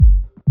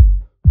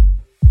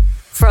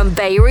From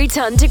Beirut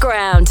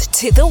Underground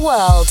to the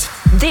world,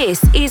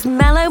 this is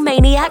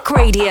Melomaniac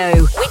Radio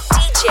with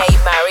DJ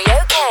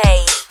Mariok.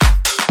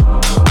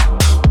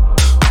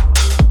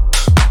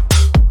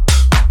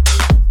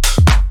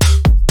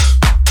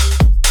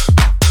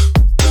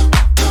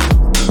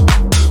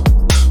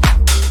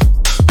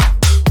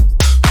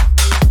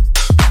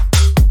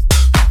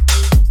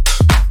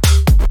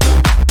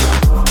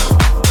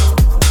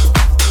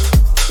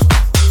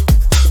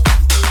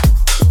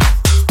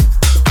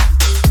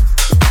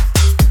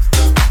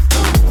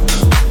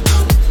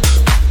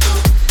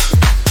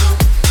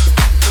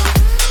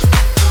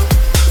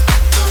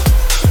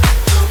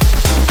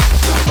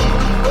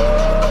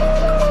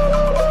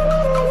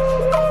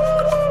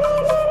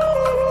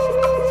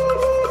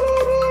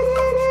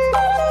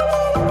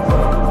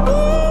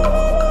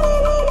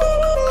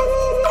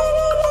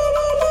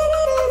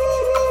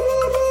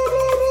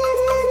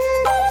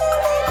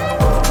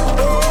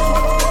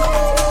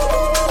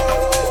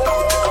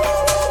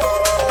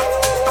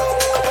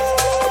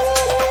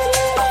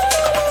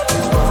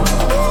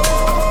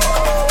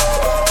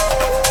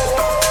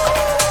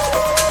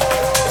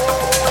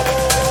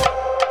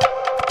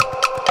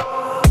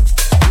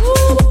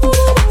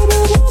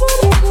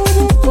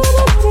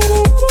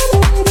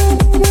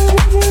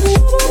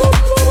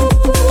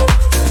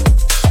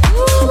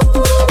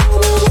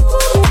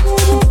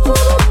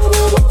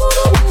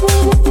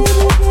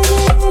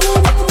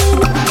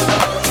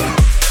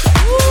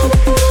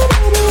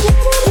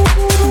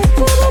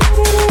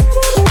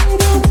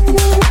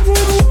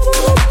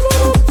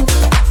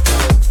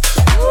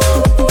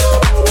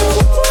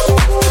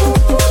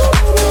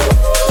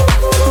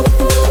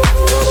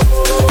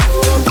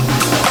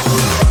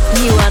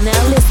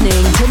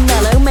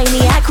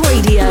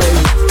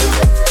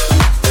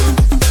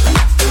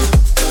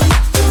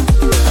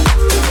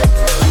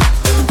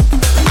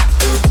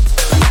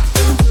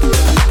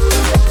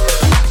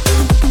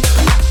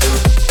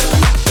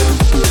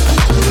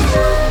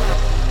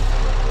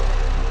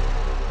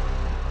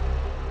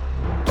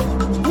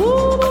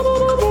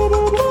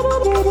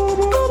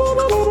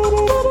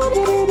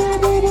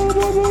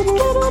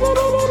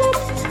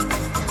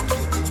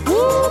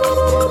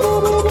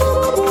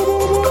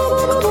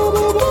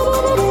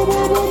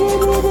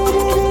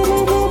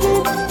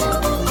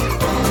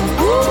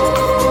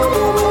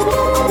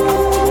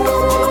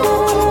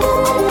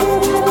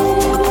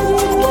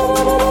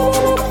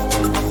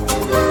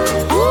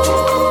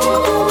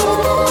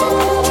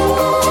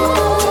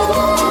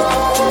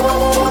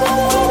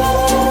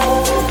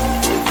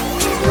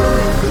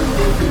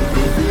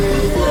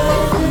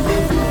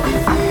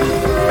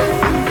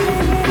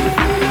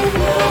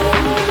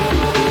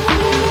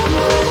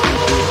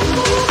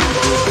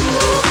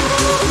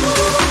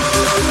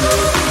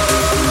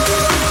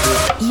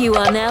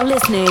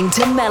 Listening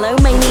to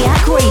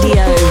Melomaniac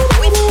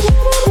Radio.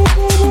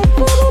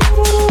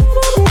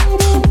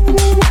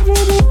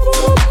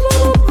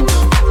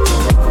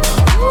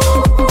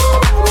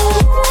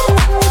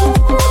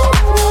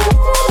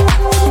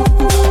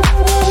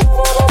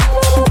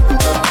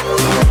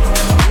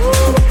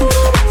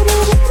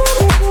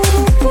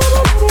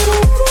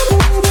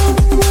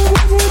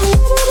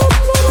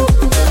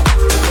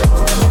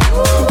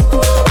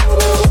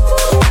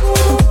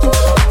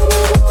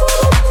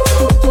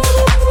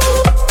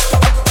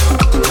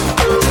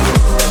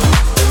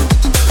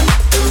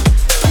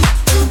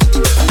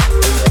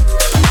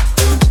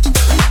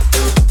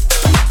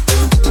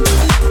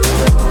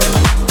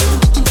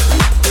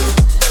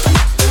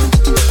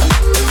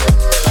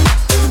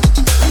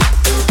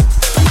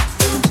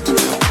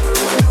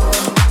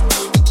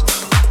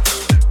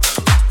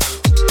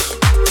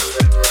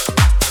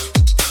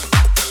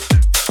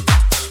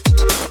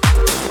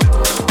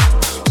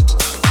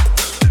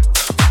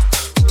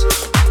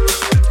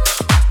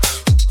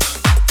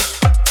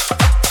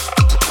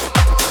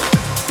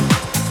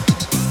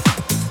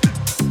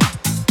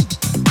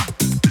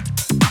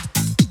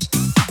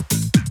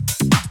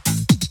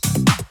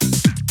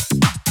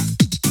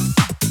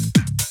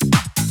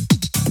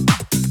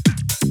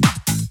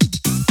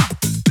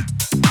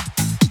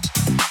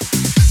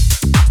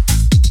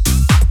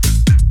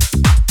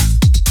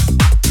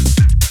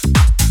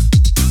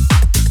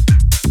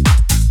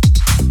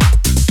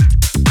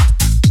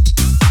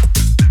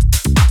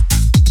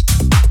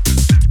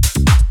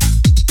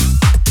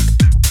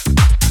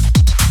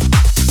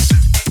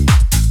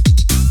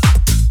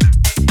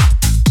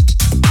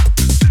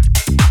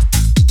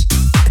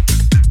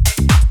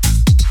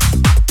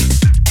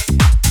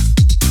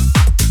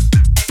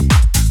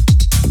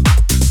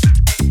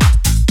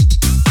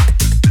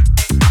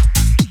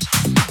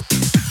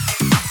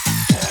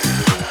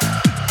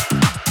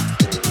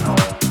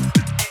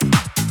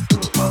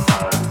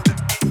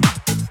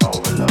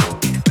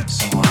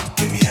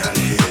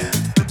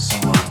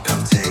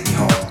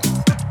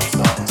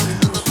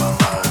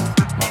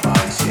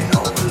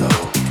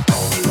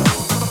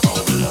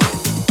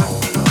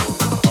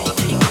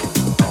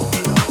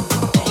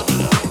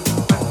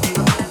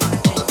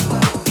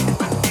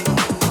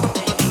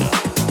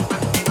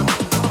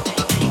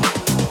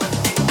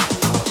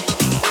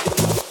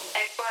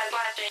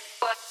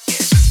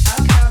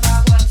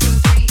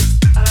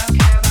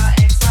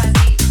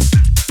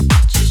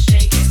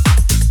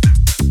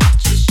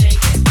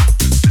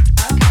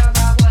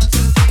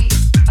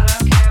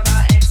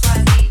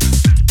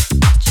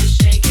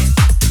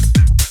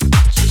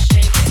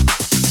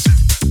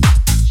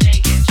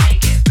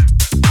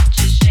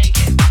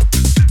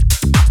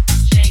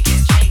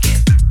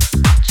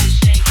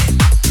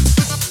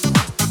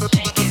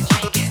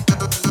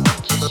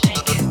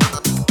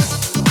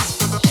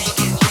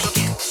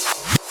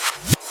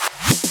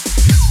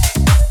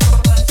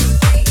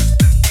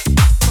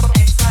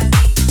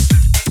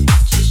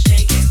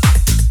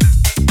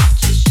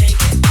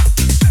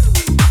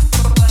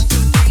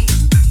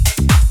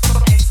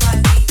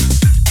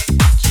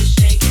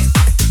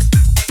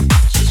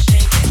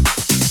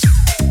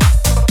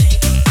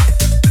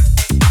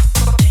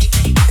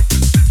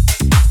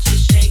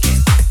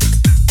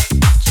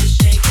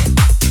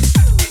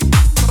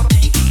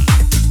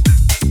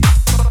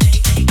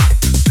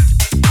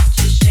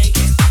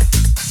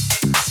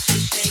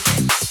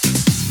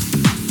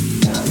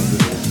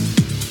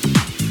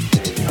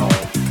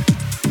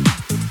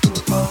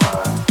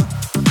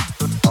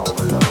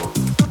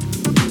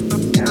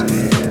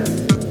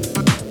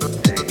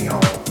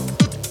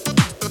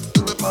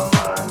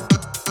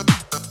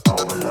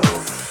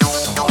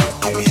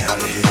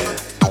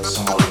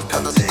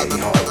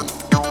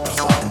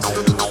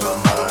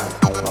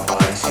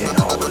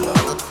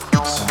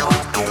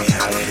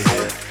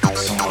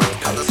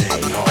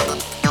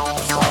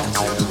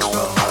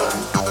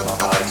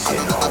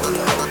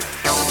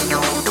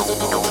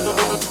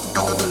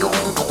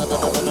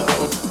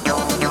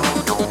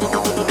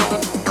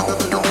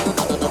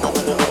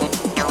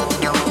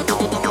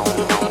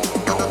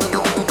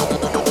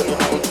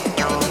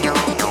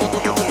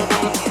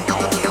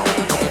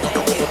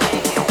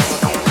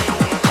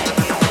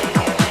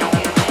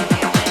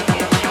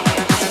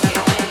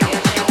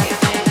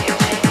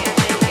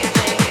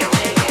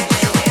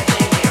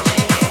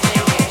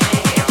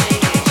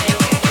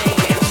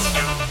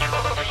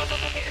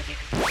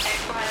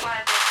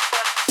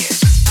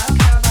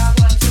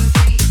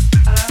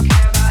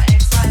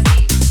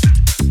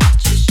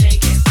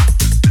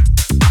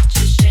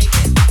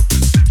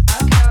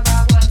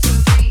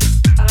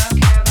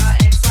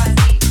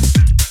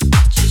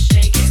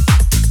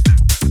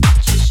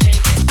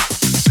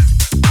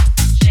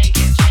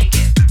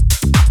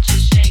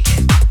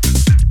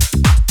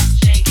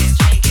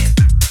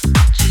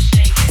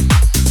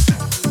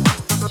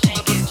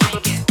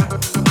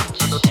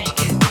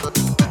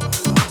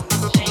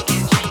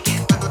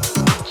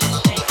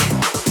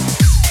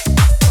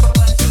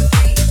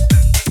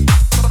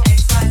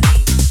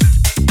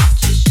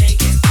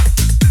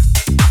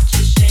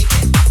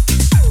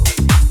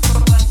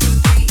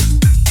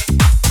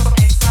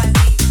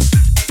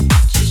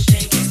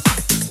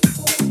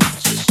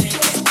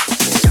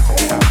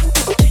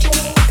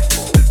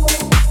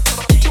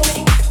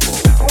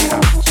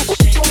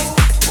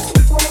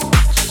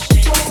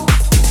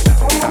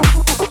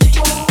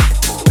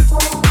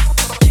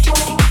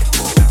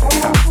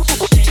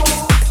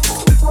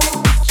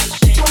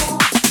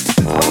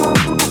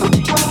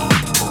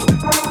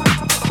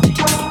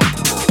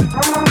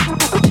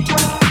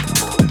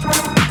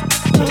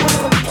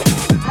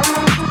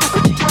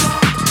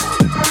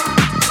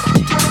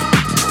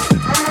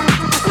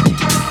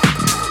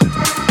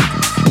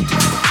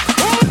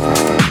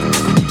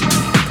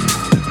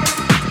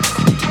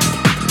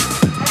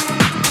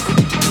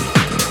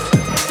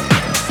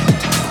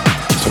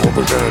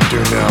 do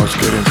now is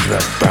get into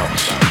that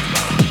bounce.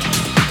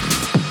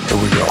 Here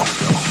we go.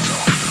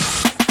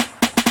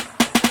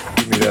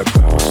 Give me that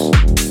bounce.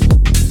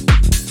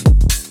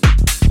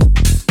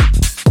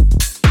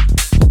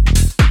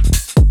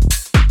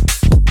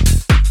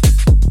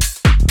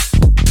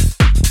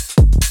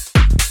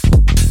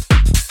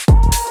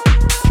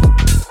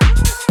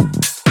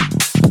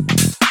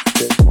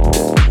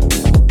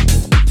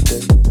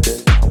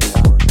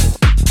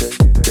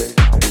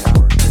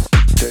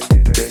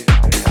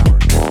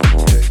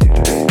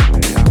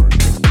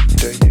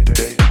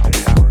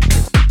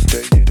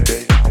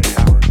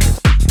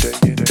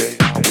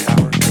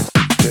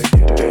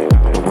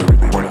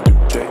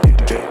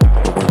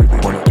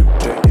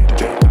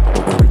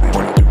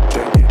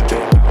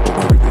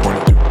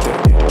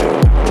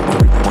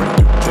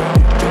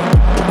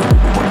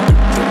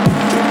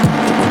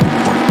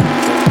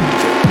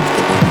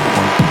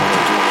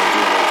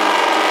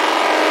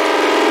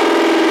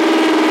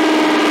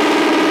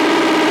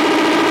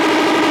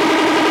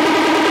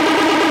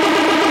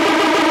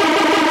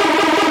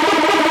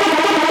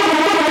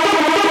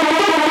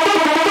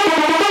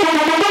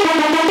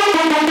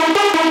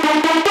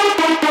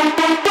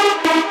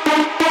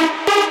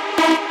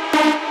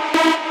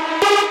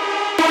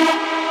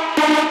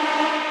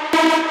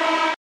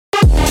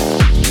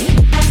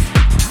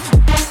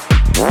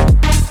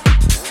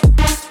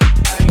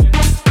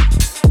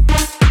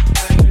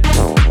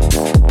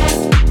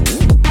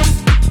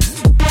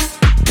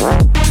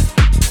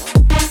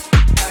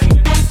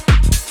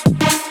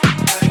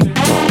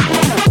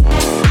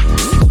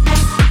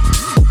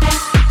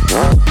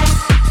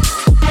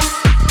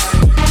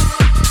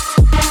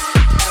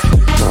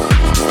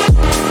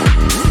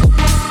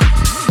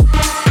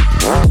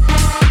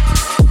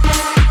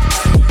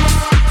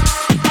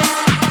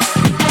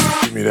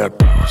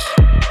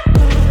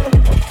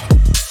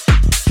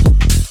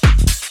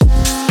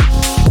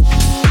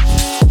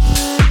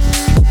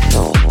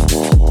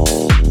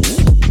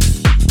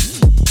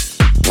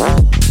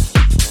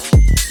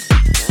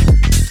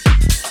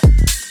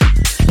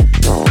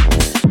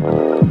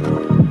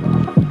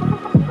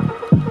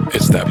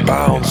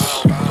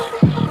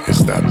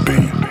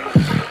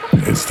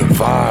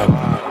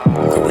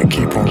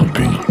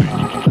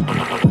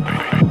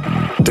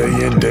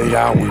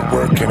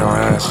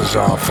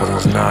 Off for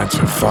those 9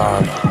 to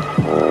 5,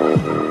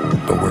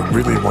 but what we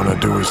really want to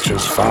do is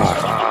just 5.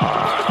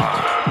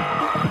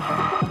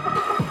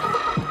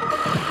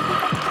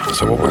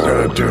 So what we're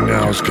gonna do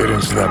now is get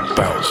into that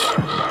bounce.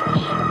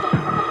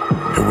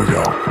 Here we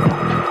go.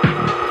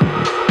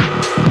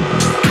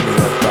 Give me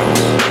that bounce.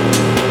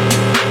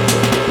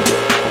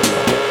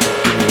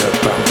 Give me that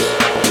bounce.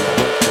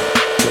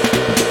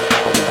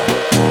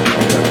 Give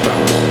me that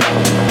bounce.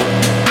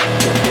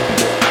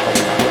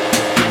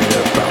 Give me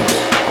that bounce.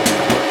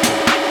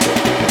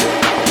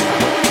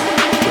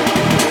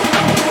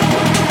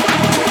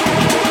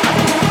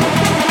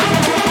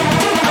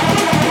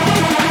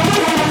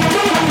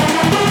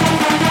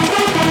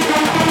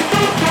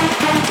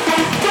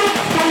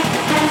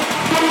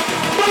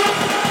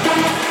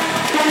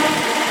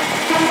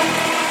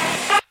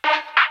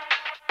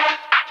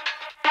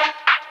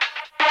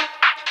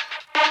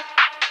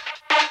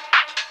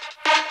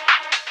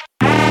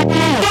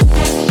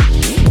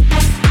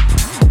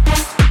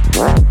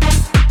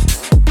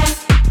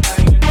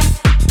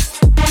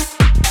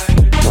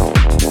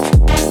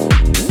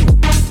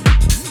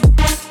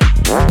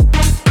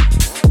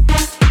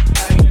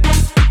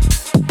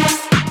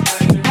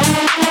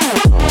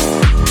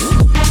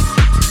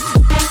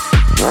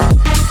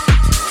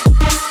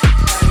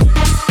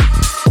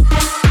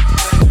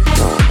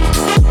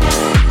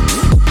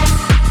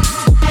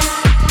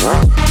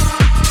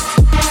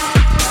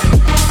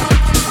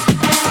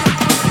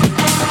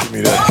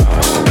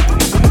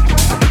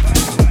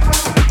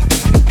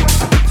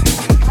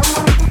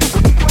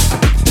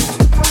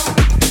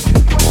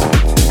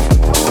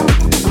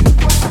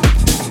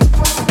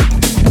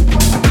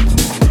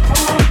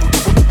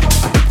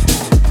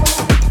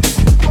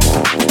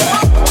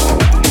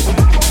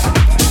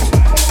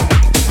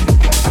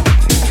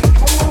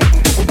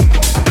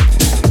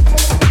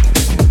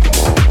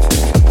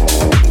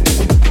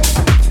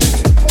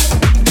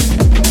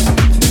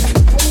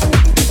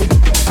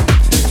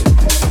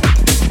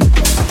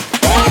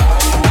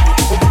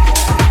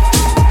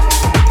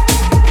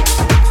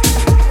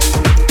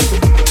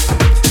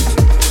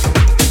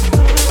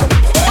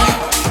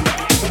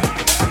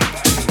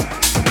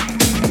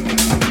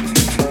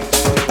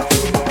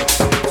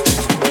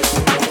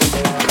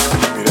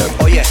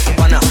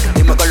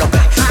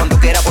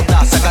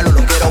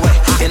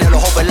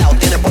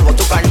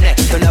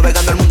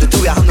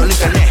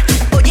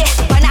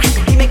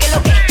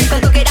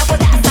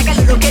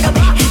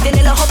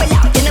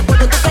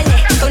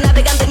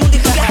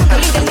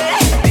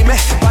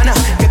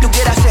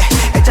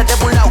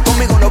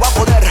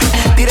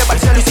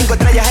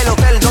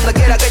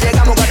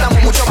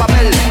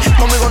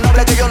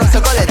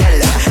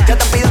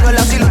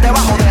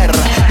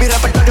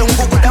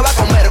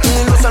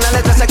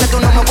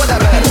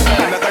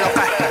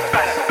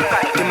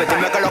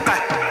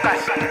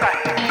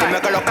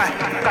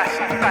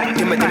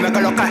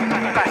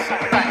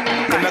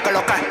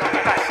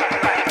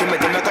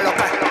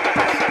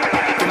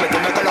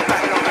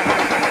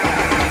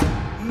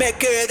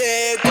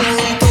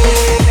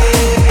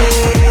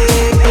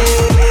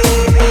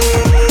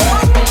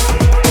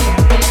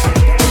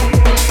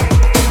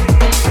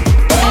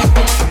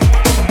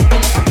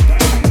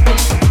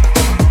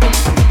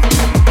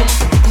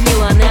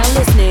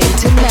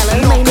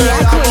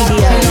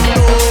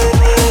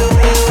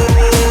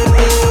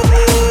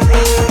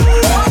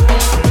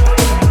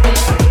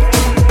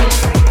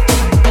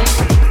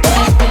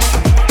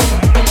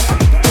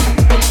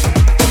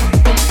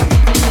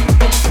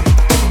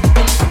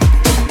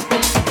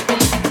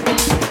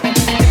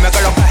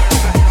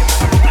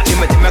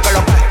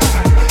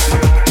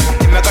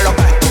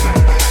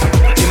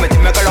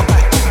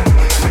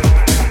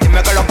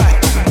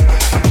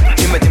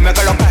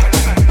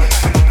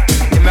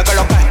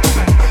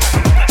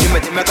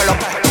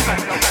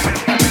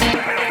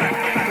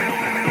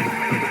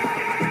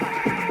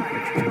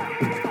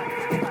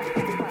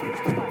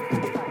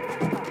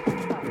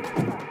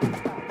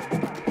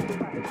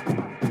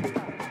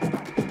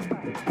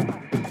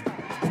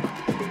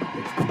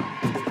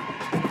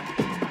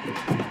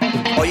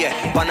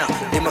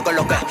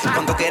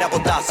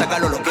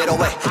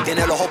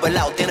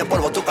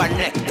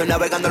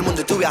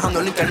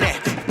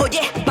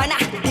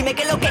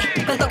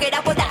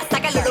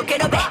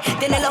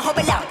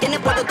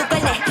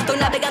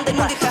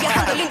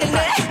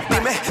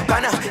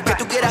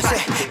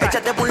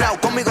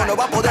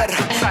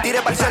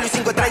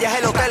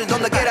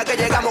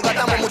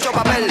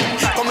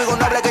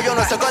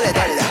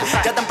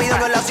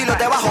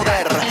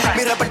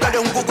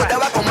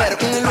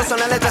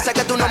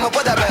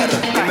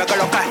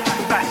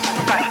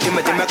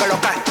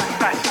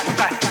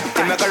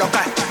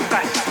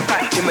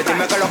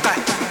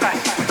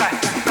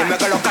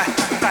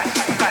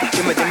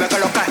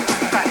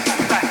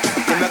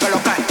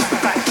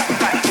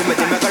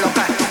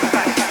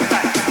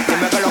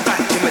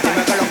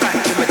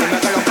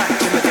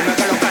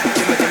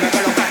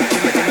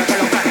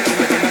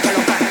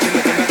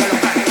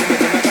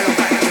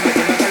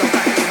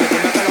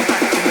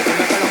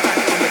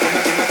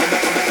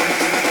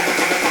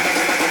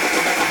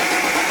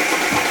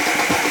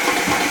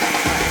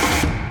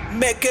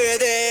 Me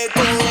quedé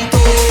con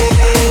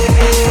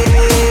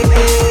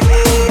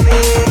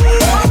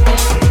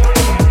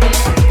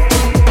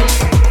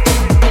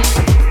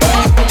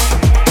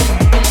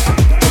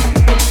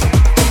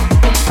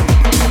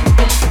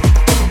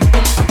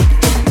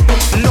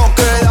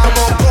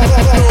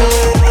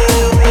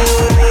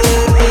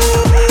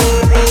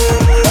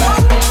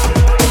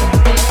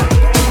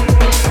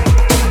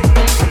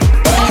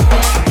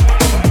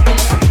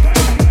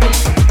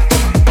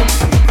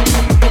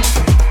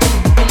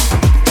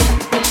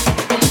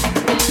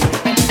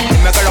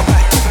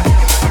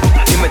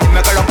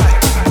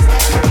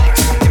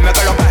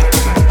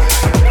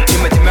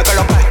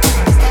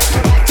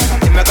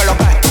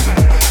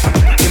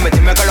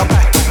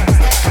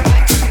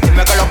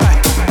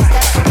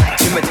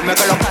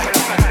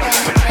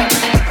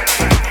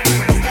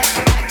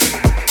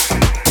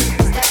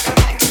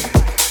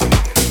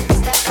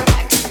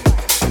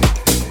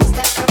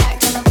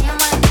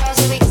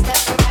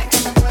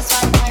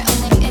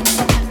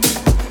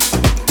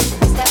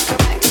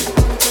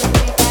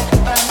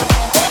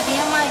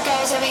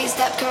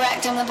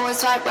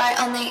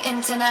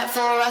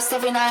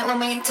every night when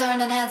we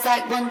turning heads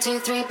like 1, 2,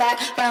 3 back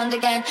round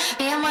again.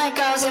 Me and my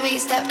girls every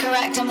step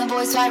correct and the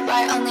boys swipe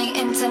right on the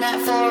internet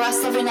for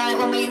us every night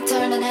when we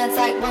turning heads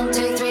like 1,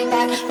 2, 3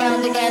 back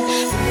round again.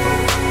 You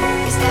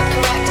step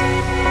correct.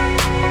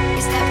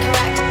 You step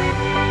correct.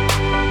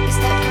 You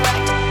step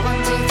correct.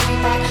 1, 2,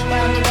 3 back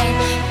round again.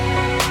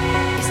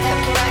 You step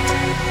correct.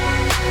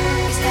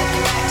 You step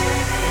correct.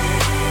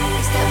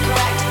 You step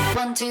correct.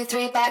 1, 2,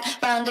 3 back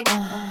round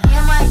again. Me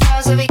and my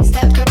girls every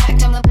step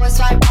correct and the boys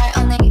swipe right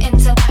on the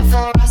internet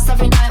for us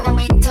every night when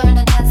we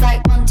turning heads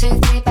like 1, 2,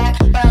 3 back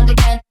round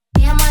again.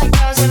 Me and my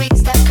girls every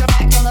step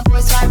correct and the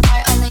boys swipe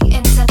right on the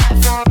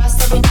internet for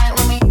us every night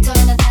when we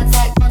turning heads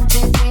like 1,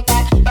 2, 3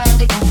 back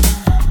round again.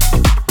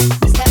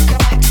 Step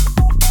correct.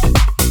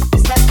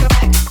 Step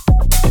correct.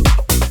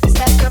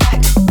 Step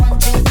correct. 1,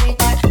 2,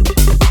 3 back.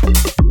 Step correct. Step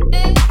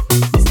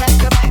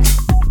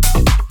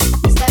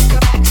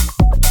correct.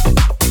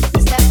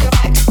 Step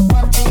correct.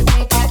 1, 2,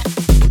 3 back.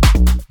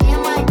 Me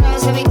and my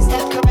girls every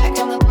step correct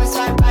and the boys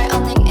swipe right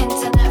on the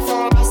internet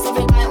for us every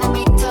night when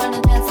we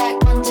turning heads like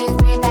 1, 2,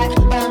 3 back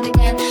round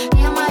again.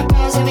 Me and my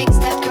girls every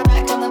step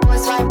correct and the boys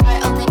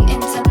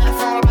swipe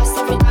right on the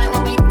internet for us every night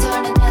when we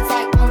turning heads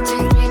like 1,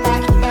 2, 3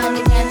 back round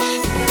again.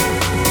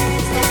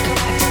 Step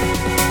correct.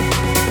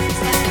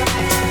 Step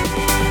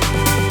correct.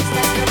 Step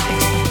correct. 1,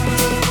 2, 3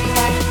 back round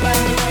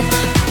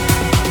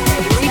again.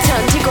 Root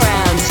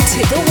underground to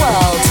the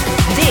world.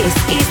 This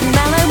is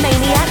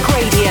Melomaniac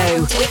Radio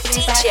with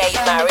DJ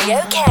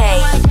Mariok. My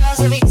girls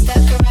every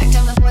step correct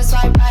and the boys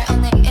swipe right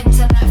on the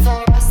internet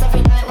for us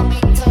every night when we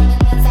turning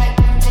heads like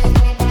 1, 2,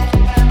 3 back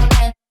round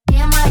again. Me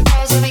and my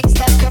girls every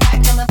step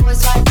correct and the boys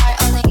swipe right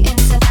on the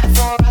internet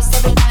for us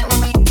every night when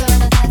we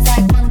turning heads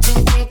like 1, 2,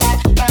 3 back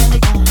round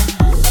again.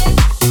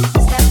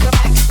 Step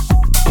correct.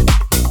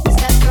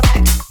 Step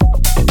correct.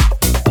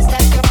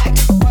 Step correct.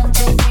 1,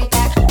 2, 3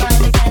 back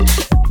round again.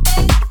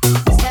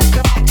 Step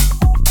correct.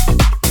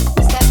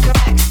 Step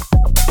correct.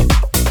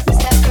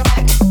 Step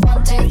correct.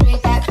 1, 2, 3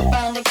 back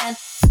round again.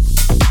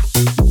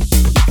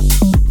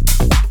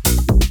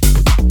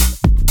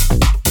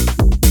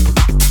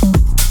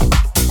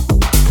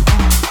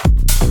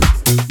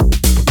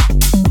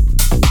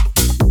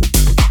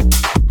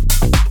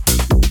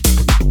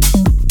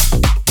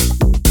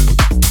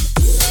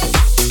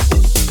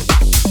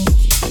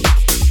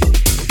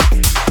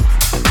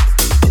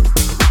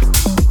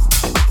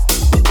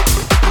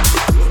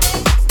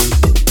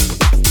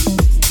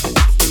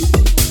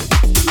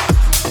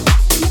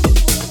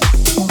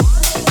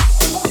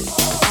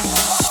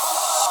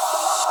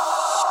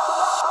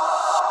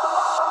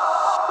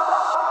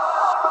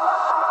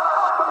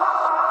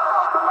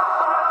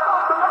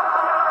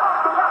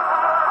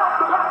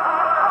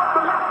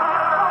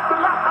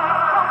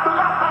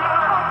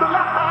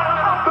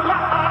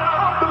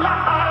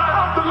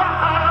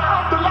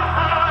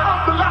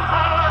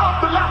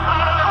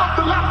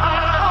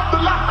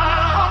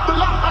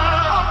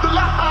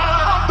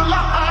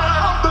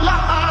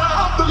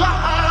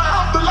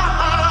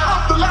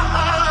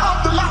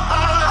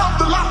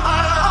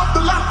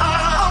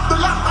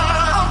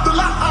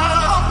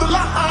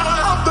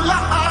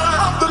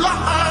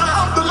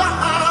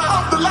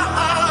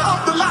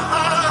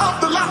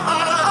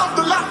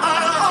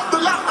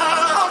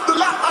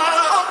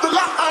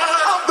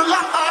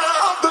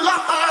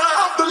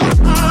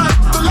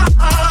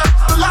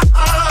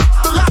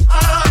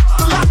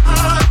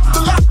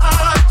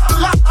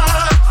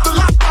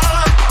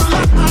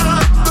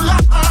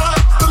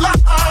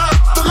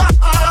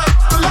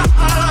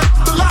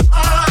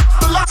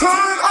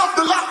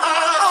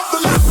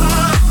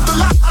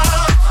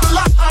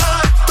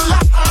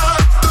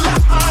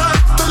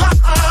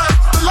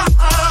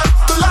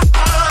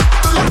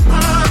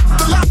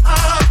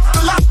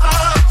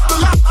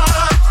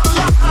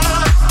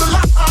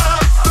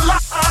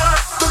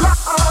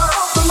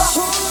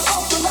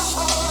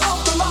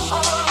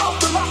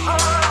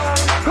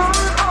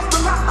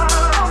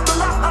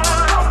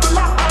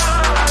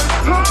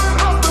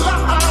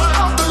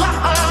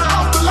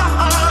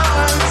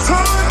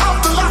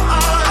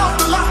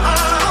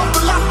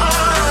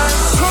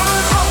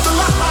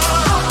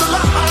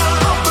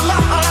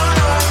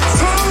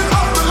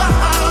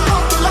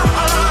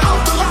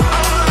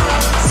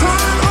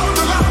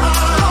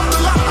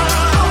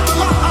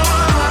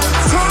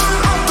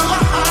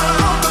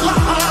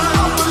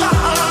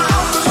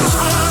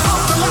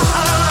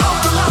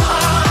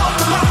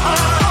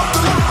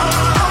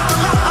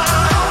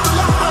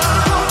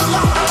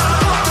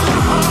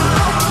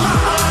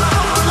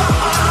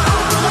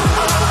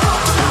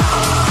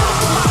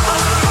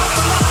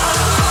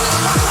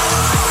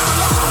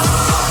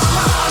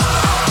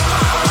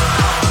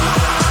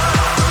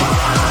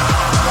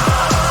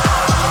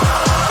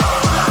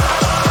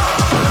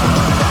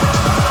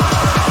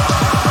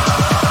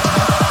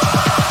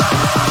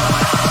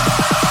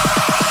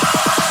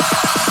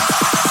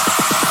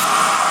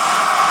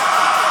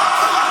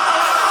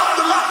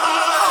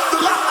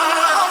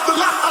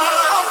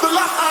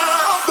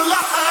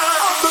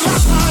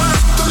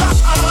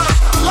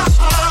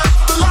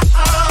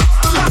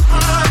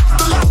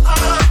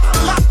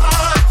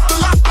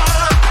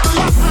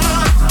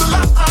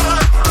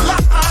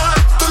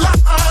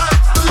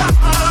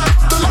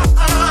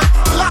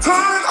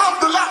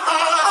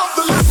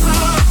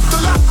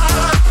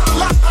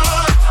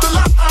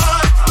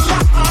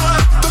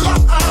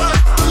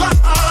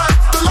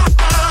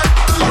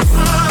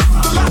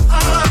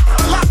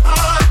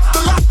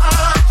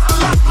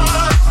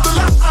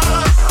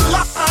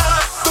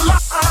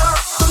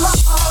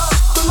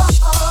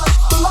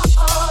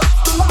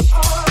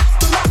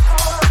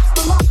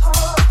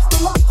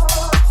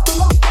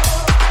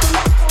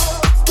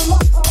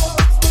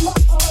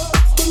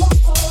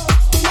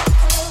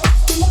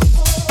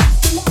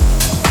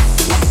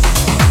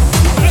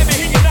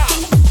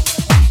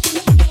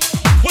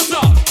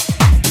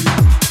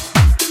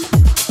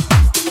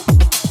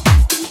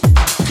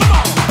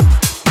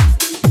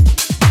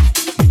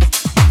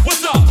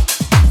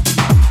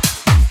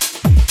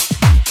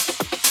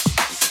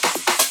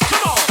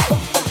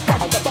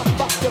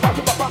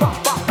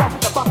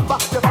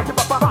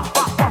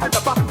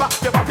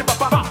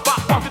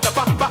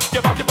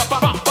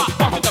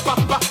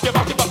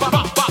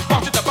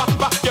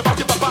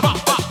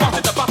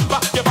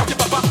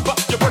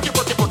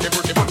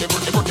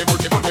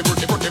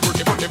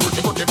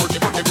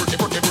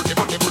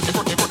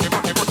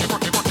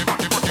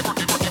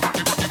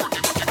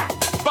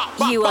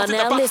 are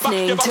now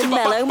listening to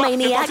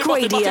Melomaniac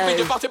Radio.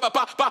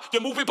 You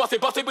move it, bust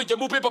it, but you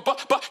move it, but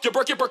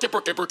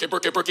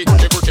you break it.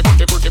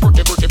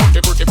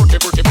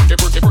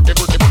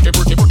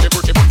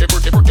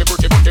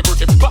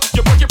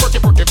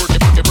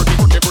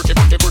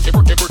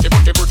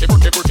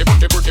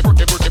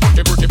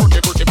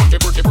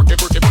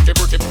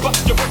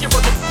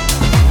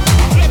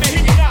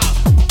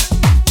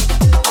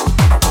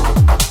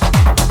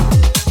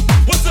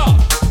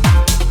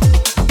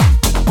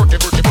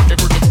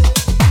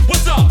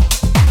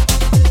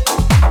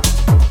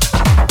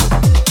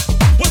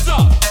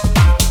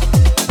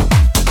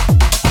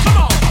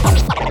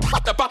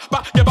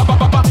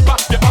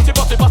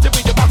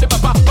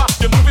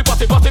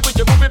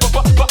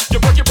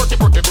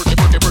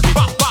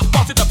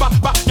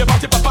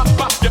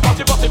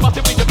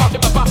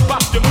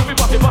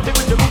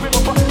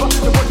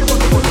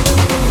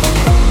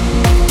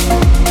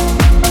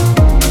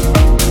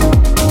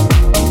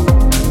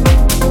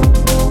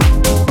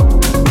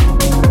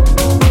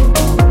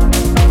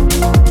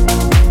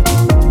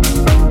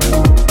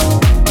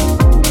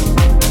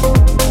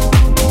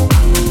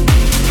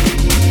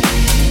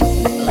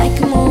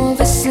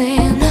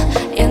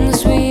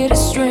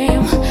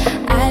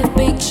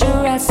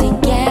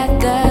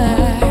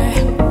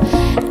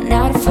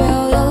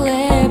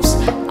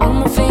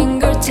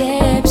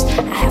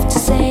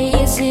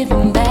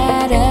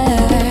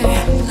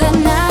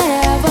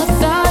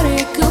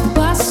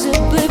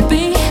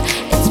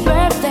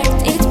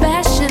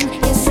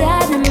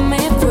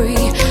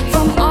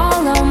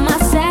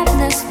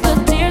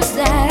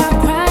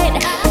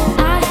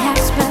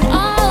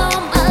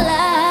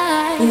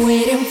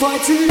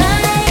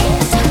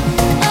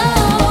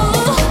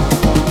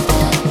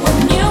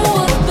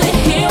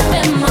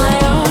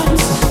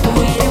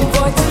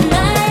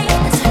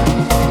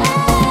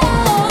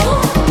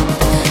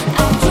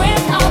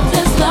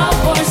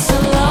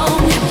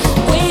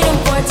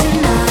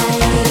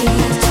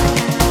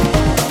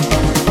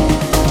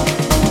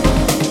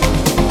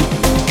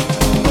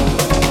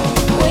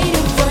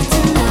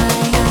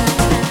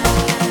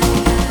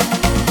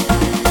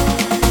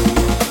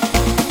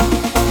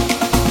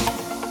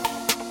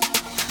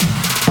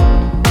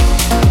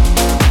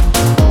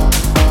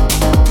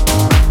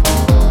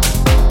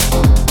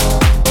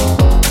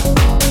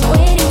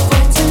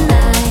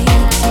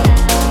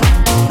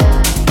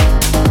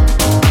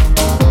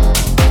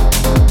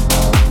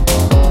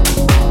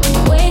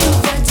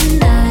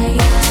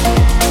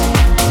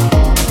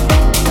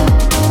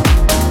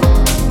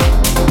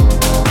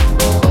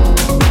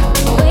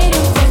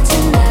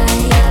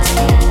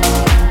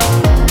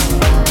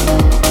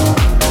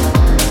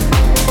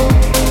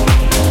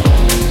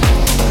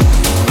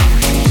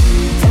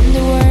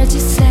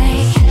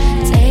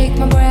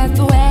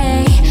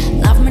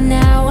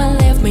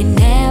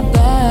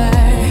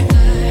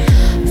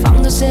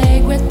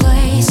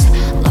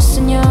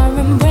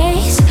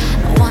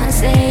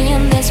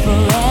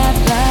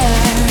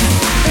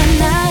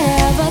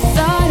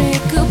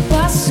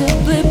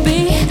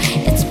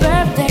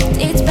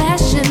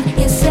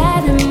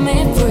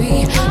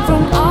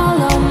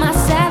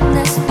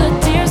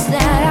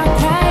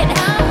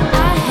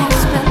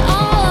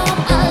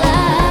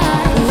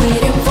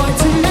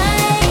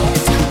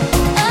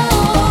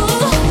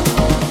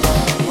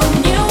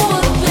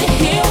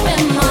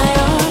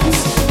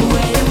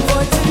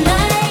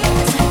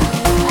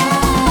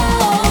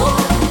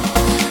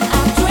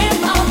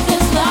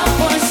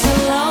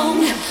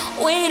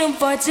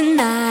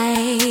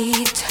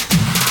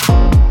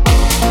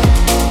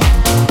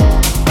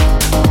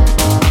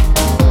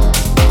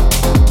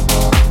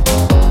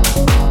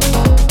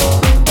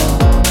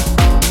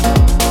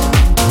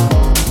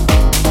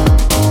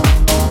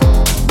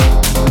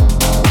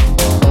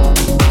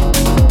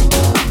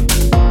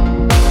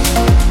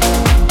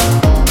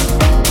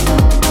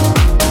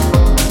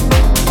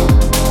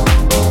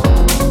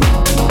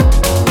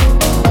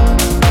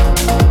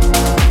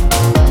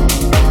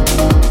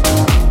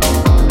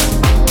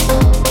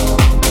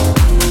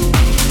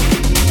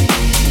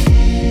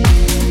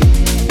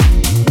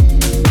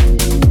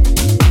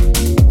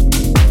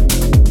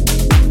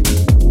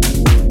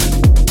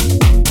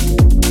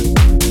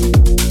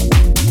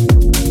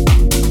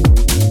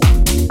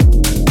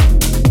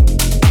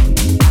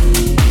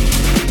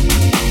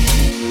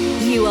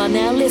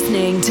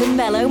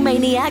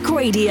 Melomaniac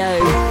Radio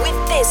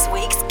with this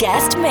week's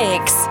guest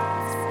mix.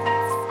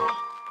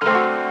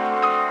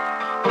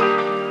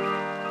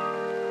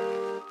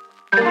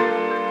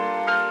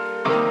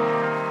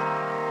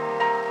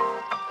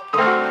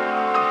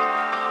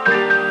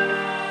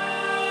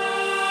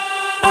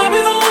 I'll be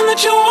the one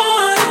that you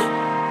want,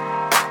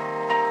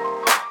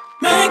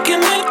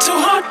 making it too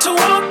hard to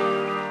walk.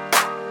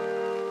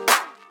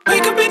 We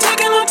could be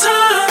taking our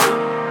time.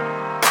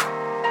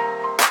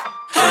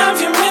 Have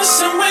you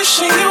missing,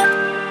 wishing you?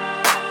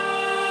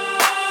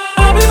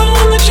 I'll be the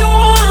one that you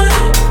want,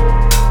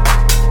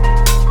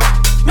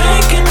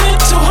 making it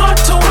too hard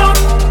to walk.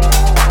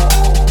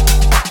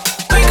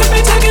 We could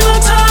be taking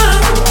our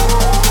time.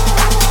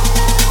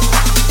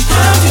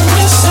 Have you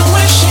missing,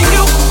 wishing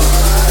you?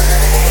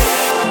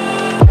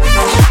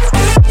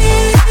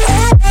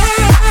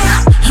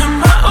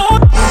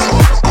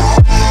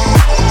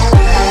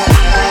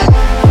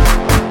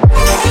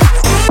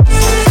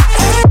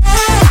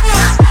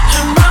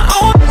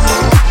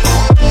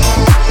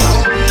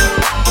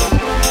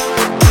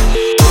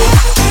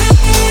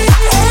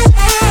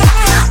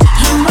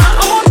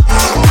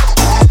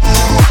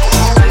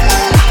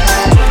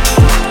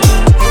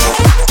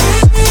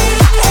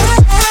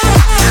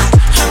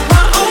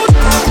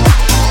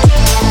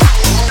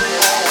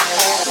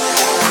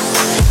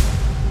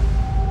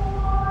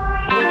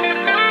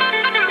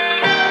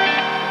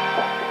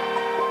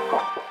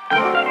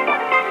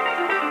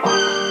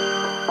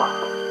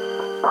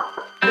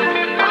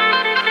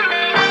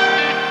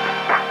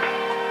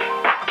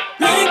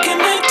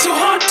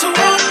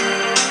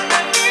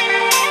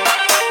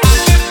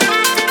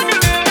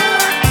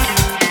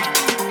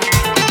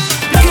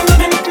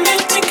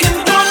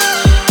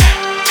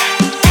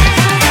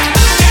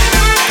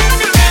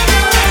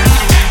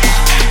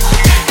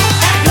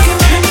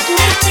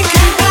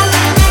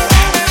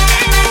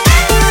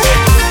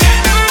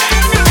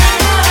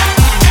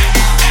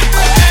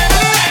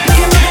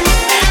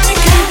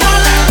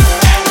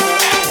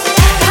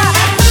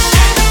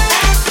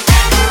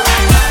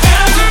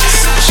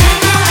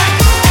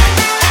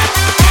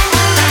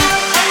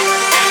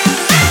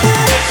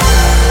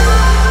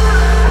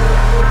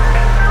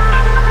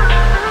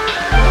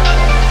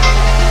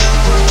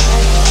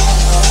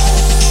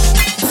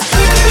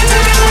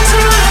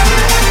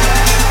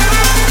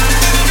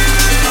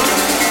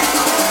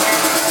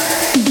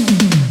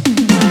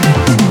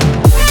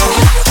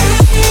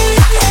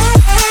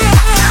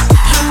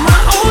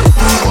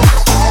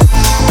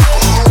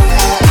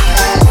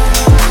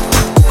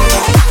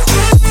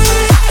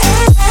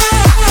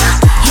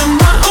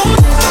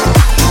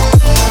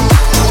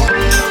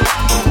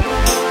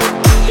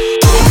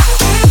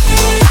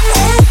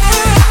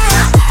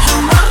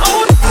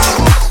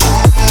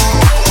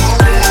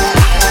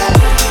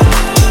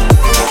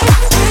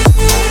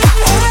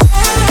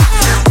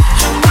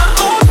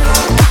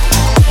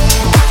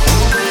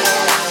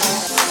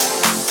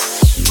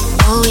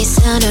 Always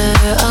center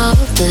of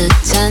the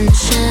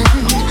tension.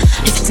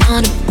 If it's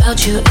not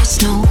about you,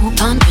 it's no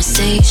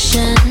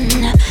conversation.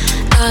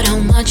 God, how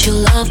much you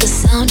love the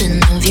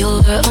sounding of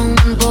your own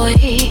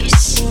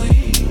voice.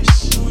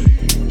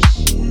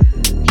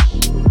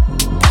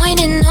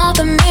 Pointing all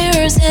the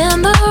mirrors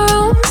in the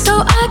room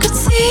so I could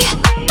see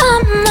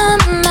I'm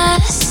a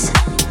mess.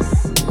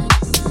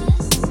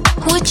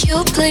 Would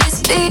you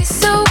please be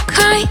so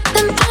kind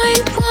and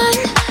point one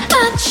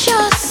at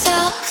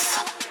yourself?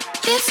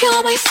 If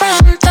you're my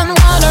friend, then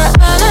what are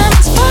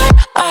enemies for?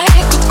 I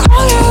could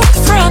call you a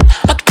friend,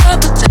 I'd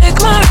rather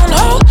take my own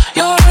hold.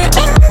 Your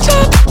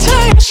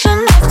interpretation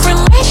of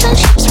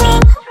relationships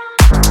wrong.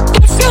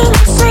 If you're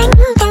my friend,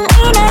 then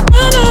what are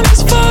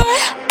enemies for?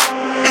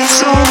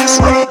 It's always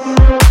right.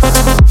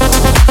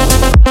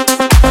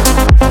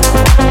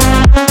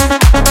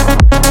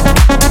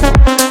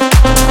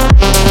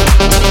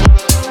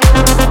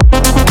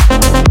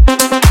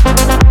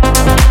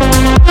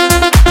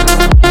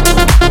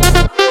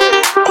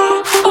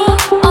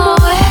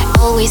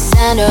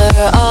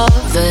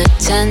 Of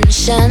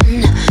attention,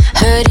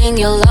 hurting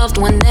your loved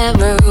one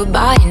never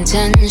by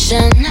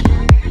intention.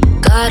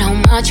 God, how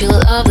much you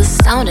love the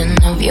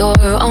sounding of your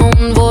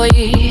own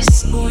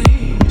voice.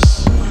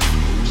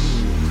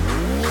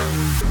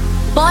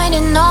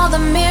 Pointing all the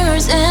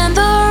mirrors in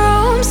the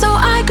room so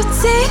I could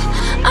see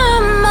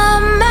I'm a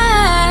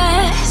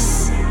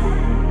mess.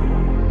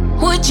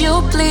 Would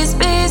you please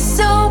be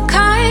so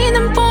kind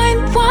and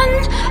point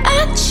one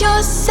at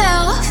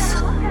yourself?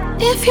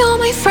 If you're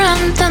my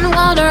friend, then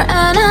what are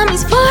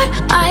enemies for?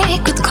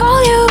 I could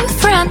call you a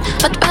friend,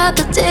 but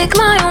rather take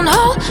my own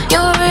hold.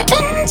 Your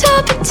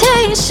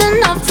interpretation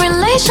of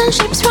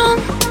relationships wrong.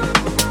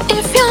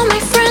 If you're my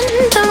friend,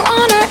 then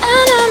what are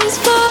enemies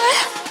for?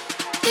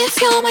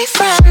 If you're my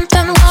friend,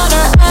 then what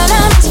are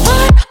enemies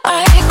for?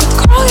 I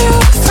could call you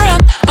a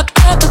friend, but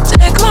rather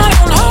take my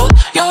own hold.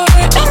 Your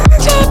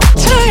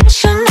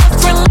interpretation of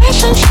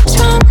relationships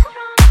wrong.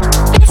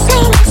 If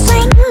you're my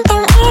friend,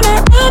 then what are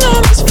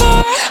enemies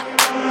for?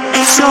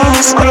 It's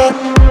always good.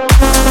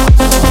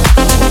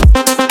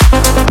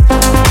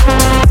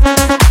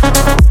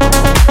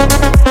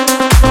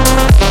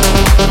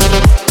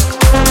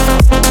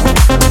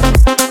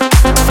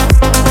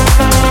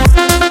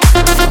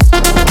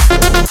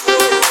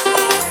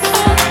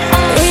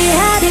 We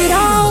had it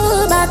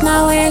all, but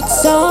now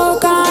it's all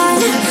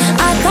gone.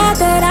 I thought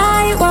that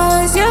I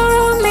was your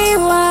only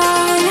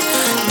one.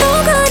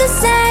 Don't go to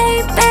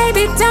say,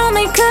 baby, don't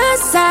make a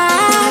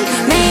sound.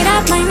 Made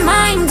up my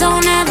mind,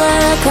 don't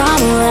ever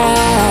come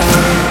around.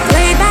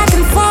 Play back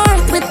and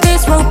forth with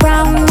this rope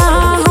round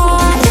my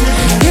heart.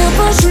 You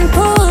push and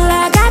pull,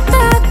 I got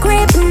the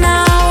grip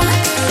now.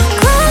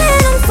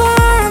 Crawling on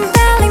form,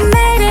 barely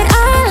made it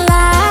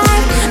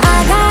alive. I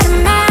got a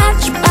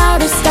match, about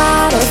to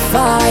start a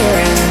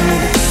fire.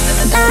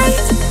 Light,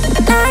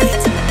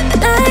 light,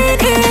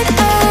 light it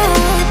up.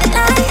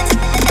 Light,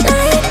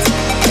 light,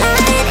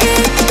 light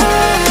it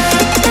up.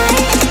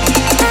 Light,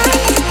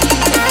 light,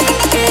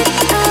 light it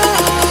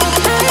up.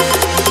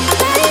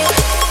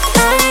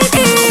 Light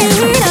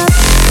it up.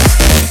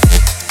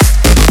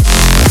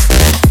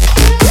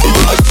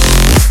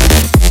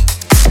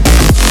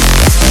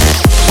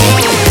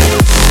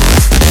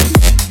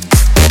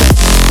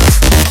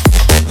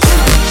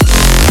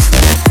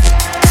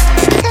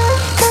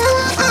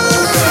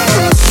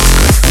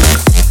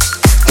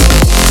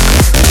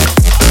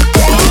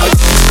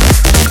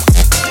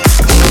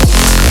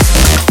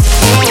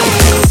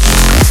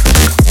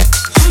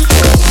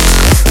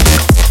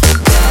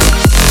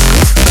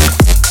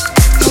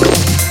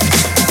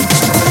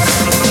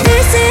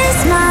 This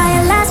is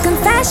my last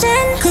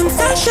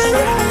confession.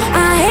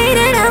 I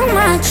hated how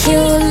much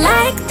you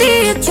like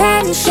the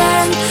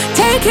attention.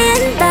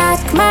 Taking back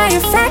my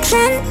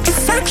affection.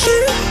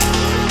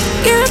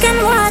 You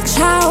can watch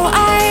how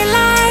I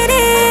light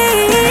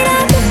it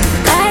up.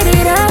 Light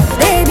it up,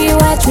 baby,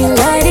 watch me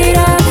light it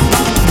up.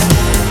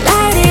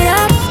 Light it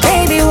up,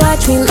 baby,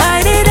 watch me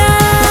light it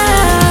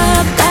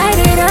up. Light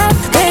it up,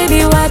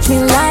 baby, watch me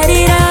light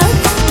it up.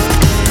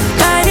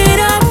 Light it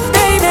up,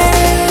 baby.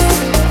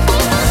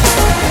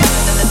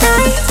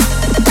 Light,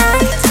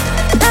 light,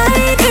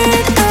 light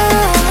it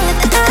up.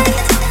 Light,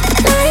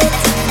 light,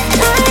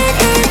 light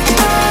it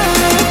up.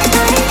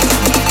 Light, light,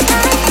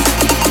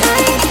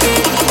 light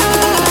it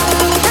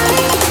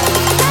up.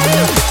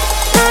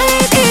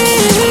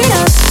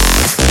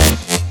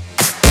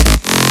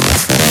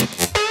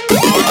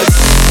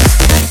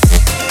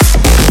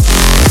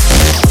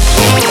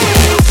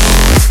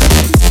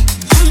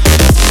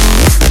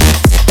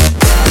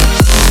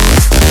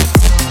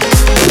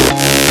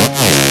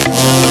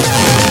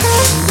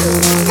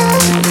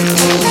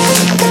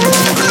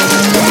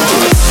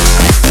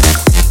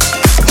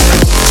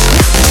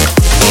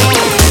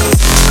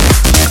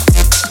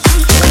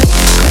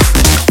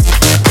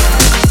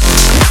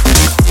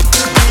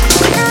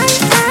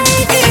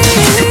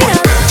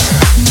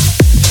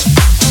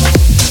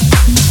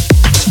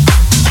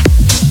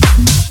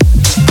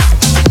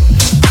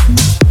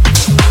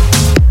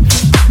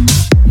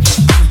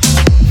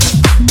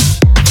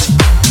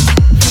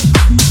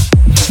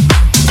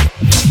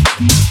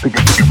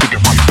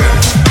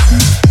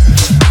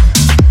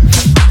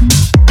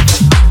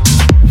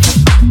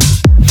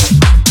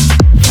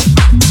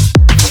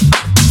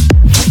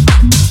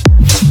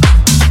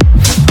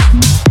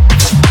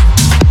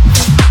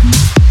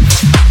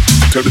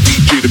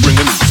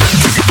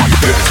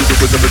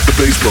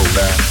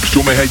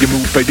 me how you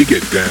move, how you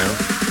get down.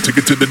 Take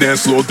it to the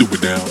dance floor, do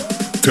it now.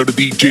 Tell the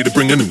DJ to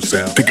bring a new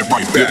sound. Take it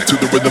right back to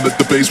the rhythm,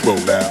 let the bass roll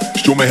out.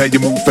 Show me how you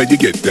move, how you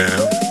get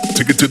down.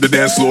 Take it to the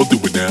dance floor,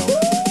 do it now.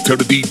 Tell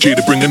the DJ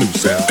to bring a new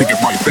sound. Take it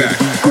right back.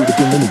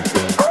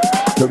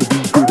 Tell the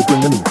DJ to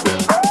bring a new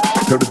sound.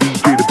 Tell the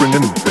DJ to bring a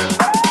new sound.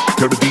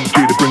 Tell the DJ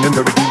to bring a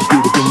new sound.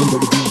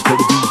 Tell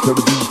the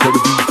DJ to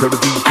bring a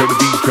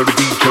new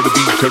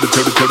sound.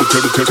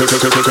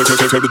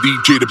 Tell the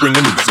DJ to bring a new sound. Tell the DJ to bring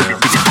a new sound.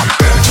 Take it right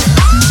back.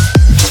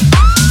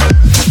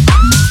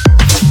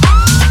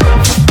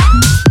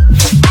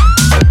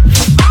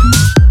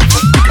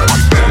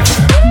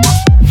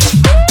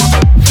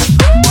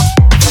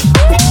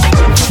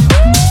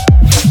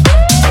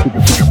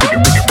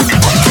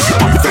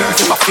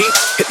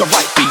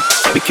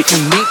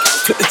 Unique,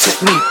 flip the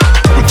technique.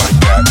 Do it like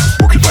that,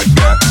 work it like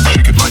that,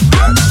 shake it like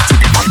that,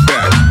 take it right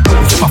back.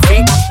 Move my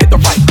feet, hit the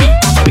right beat.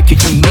 Make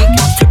it unique,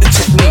 flip the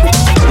technique.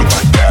 Do it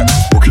like that,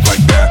 work it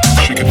like that,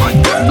 shake it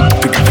like that,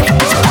 take it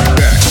right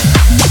back. Take it right back.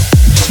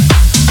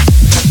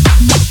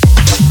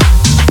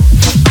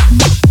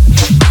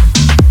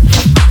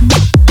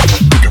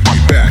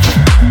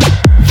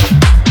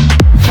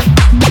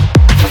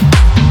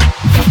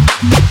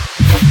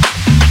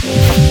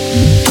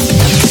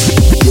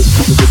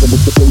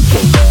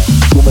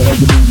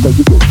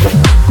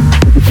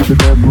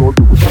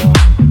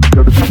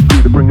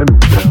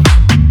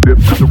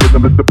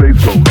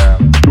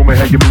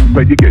 How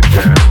you get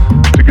down.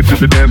 Take it to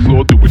the dance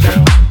floor, do it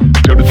now.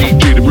 Tell the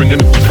DJ to bring a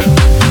new sound.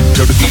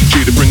 Tell the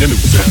DJ to bring a new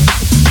sound.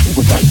 Do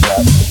it like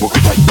that, work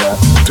it like that.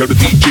 Tell the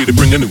DJ to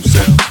bring a new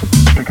sound.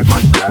 Take it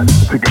like that,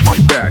 take it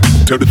right back.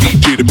 Tell the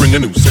DJ to bring a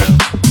new sound.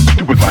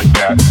 Do it like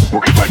that,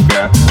 work it like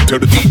that. Tell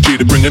the DJ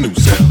to bring a new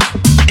sound.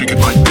 Take it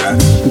like that,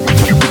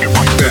 take it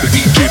right back. Tell the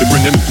DJ to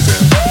bring a new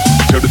sound.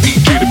 Tell the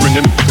DJ to bring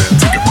a new sound.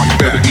 Take it right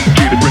back.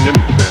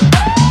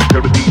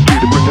 Tell the DJ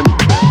to bring a new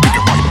sound.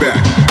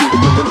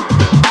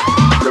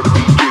 Tell the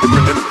DJ to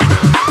bring a new sound. Take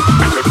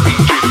it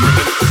right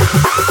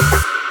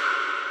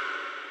back.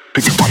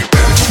 Take it right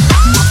back.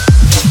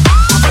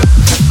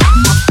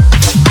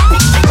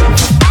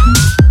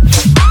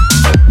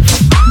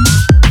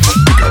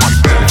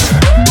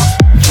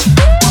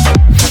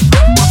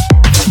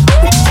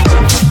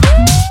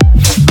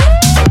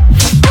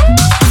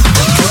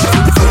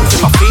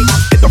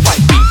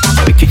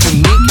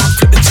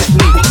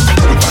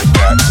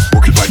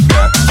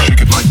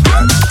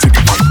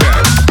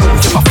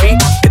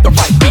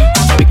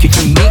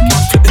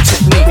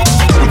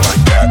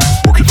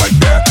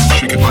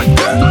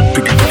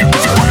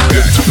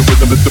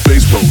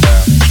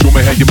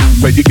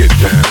 How you get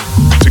down.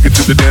 Take it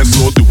to the dance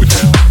floor, do it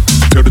now.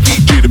 Tell the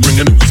DJ to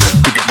bring a new sound.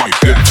 Take it right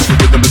back to the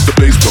rhythm, let the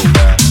bass go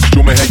loud.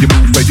 Show me how you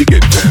move, how you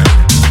get down.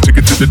 Take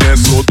it to the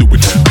dance floor, do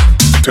it now.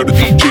 Tell the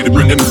DJ to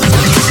bring a new sound.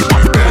 Take it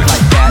right back.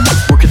 Like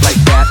that, work it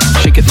like that,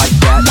 shake it like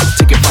that,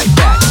 take it right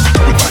back. Do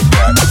it like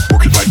that,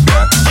 work it like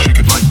that, shake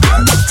it like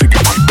that, take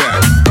it right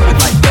back. Do it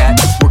like that,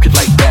 work it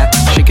like that,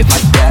 shake it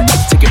like that,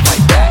 take it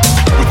right back.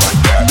 Do it like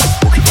that,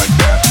 work it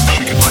like that,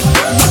 shake it like that,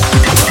 take it right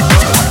back.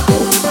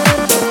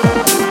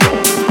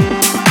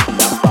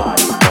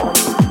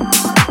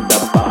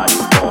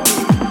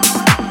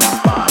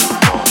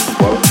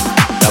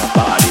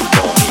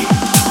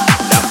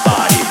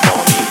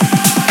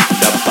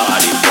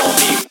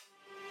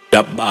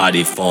 That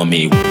body for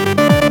me.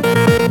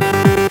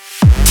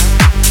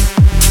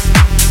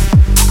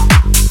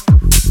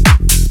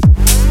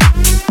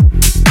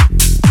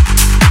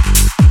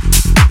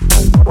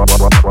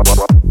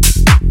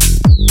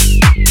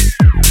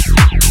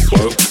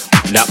 Work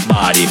that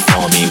body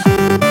for me.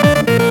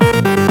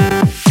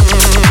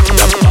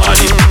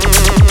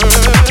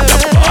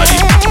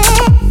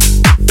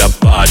 That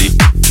body.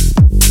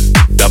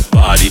 That body. That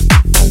body.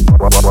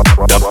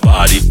 That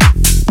body.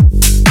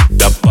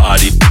 That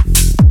body.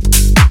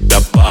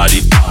 That body.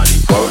 That body,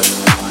 work,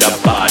 that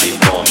body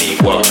for me,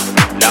 work,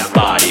 that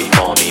body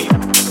for me,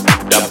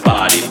 that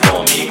body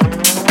for me,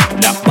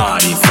 that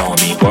body for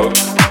me, work,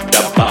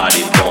 that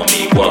body for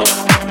me, work,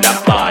 that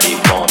body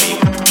for me,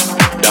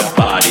 that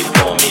body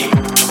for me,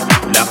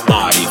 that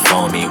body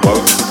for me,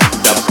 work,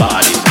 that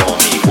body for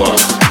me, work,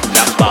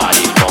 that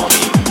body for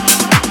me,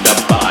 that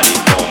body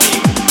for me,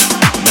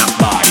 that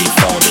body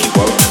for me,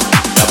 work,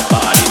 that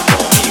body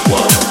for me,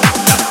 work,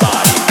 that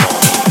body for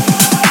me,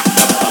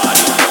 that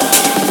body for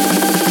me.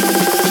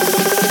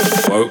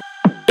 Work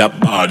that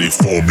body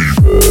for me.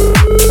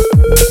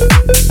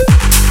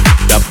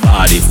 That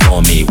body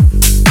for me.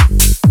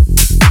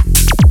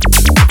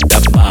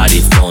 That body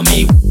for me.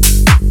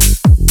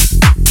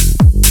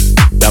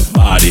 That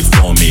body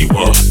for me.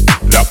 Work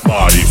that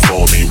body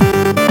for me.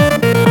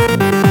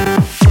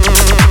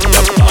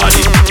 That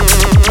body.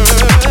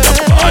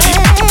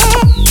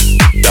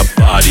 That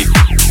body.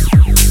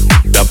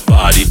 That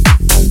body.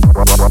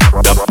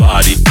 That body. That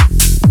body.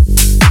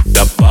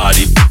 That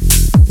body.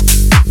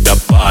 That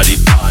body.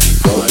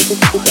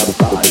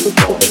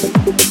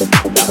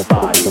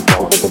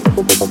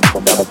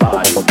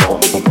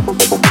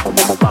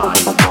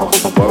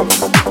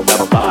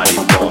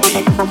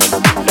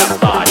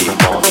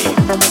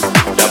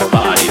 That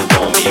body.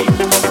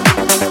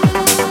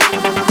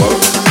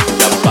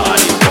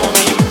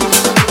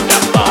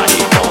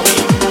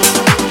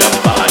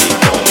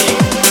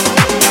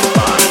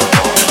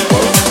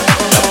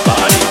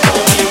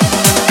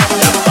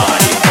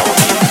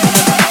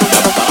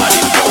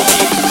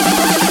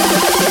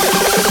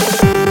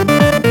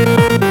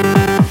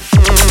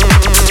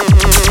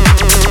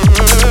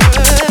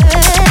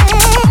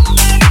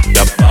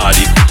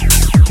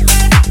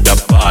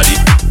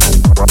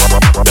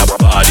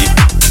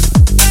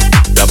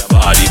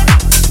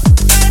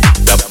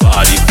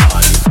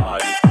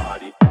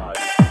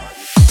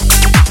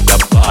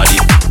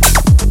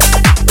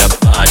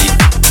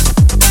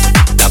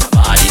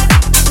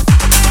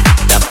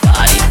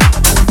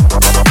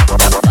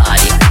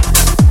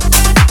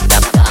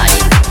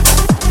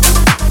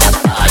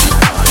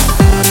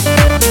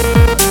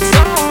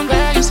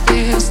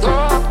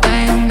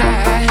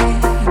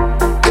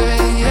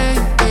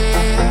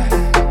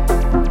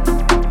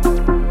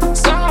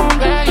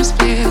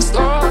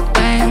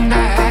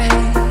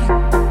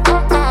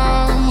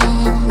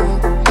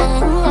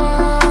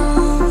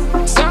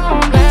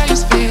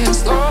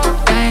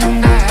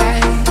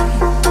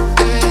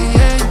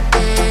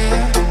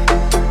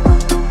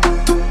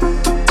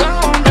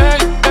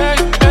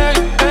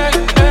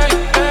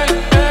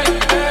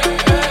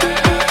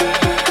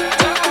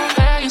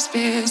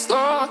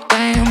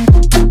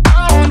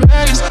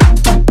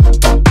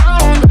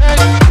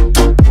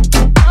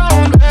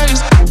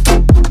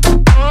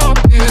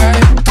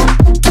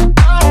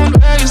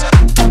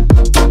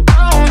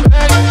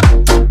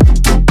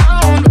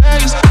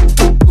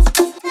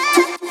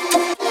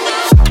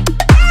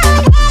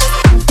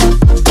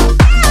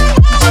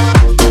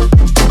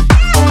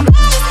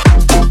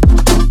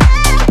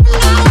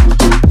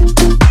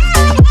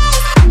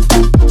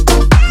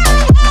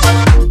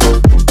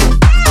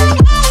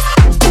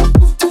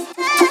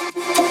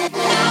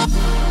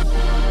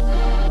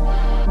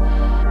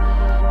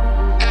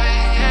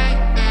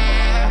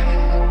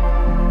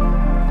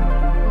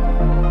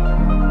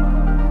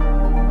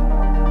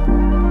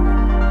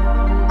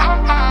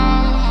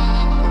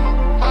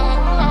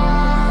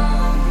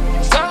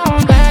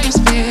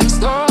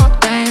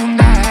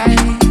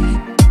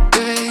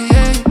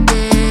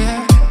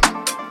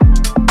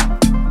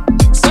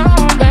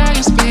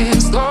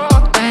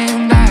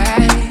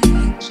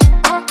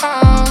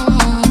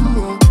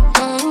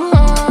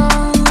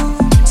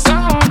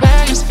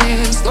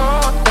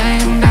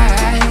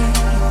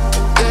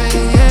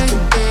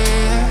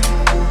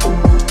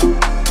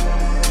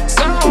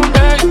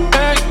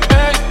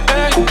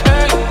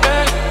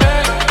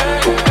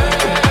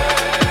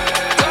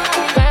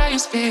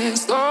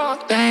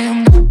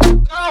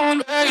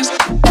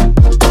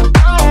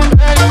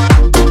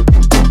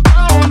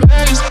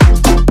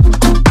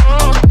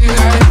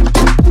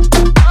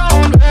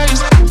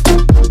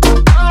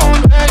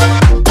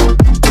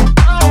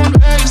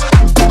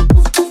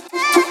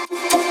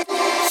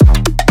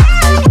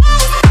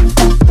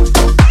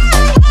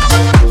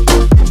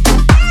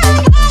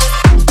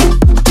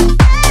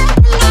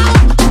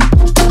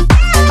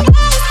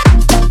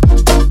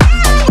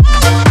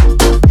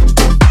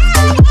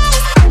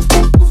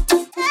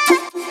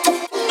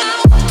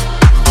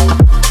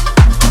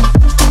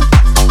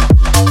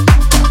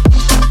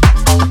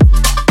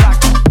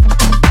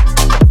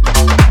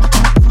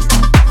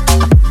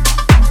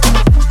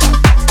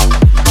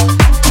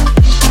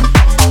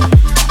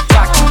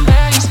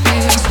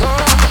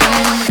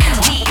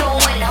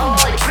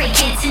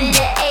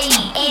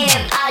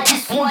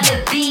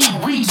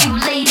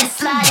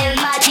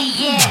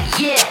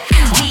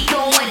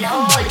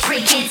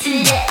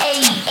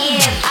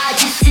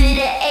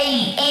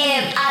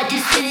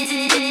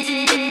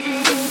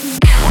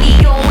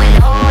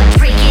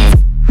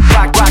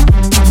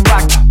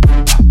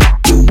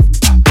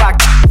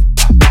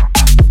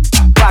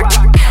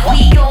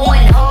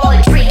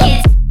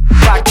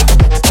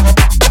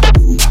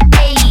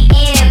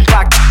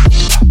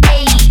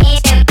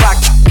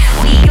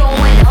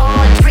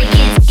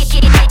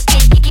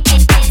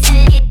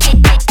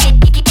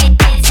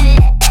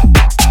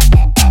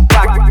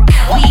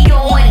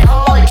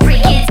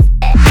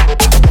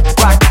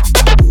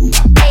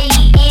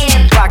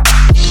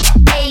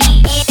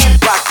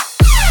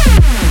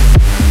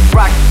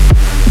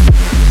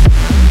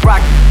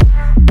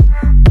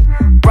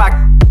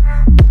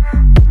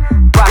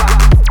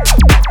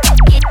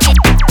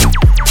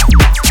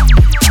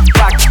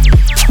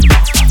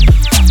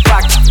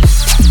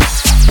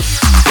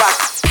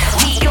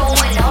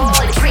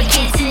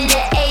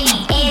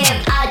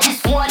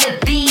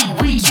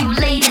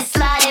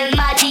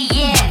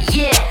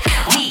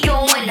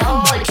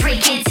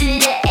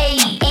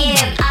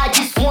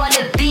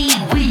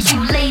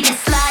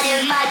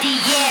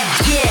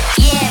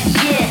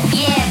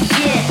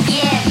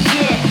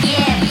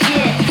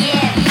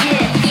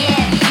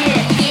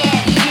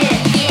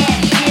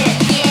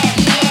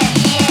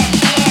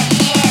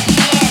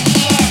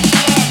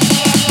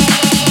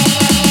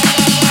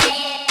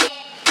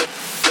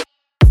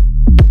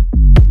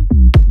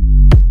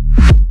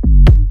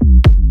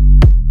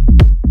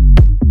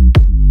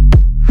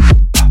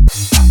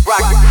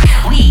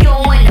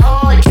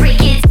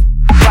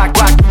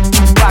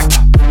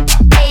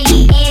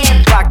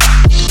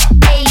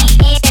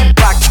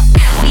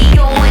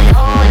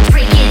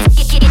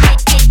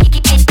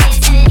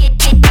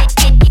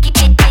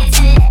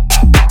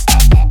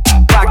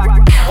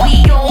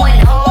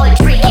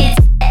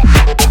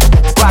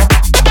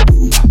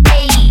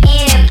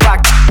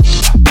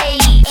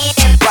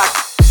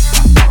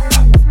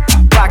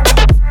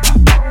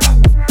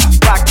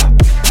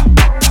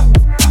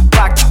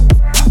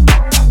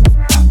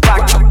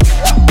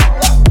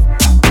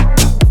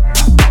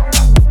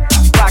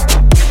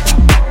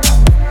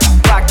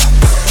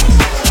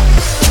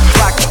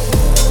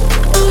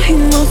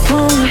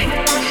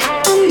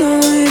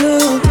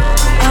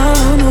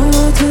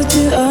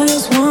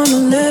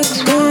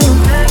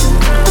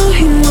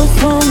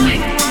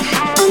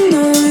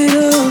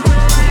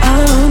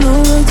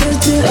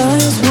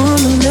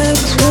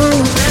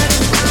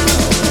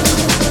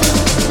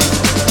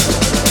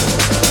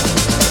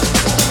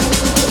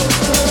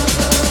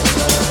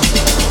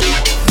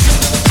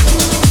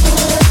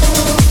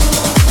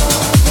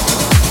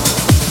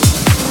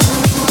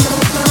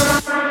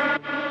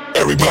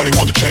 Everybody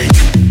want to change.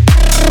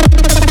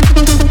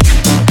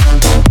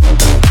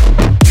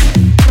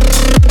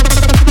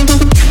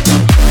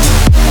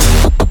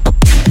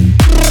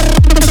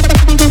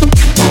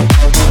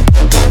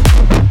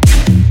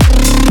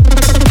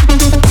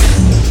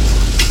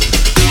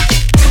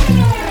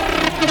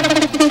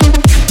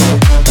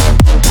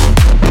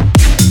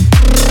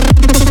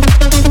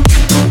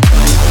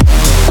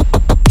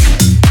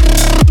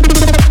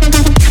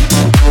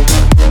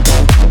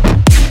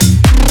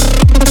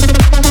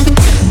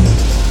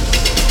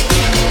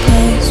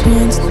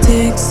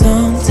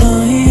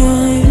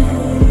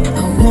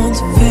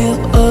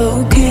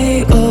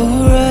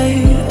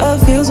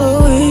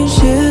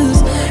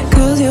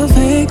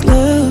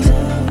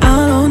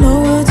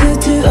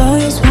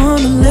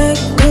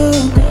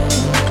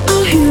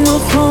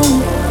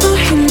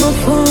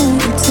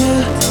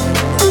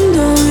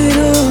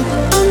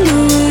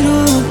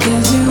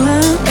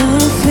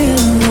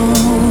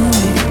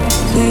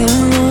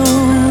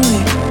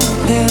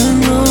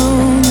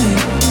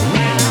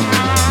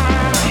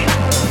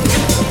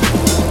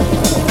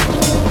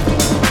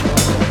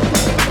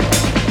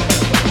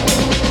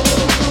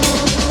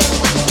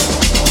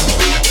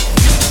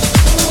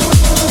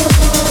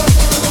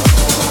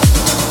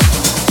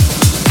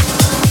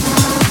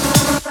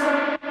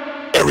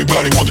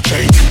 Everybody want to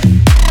change.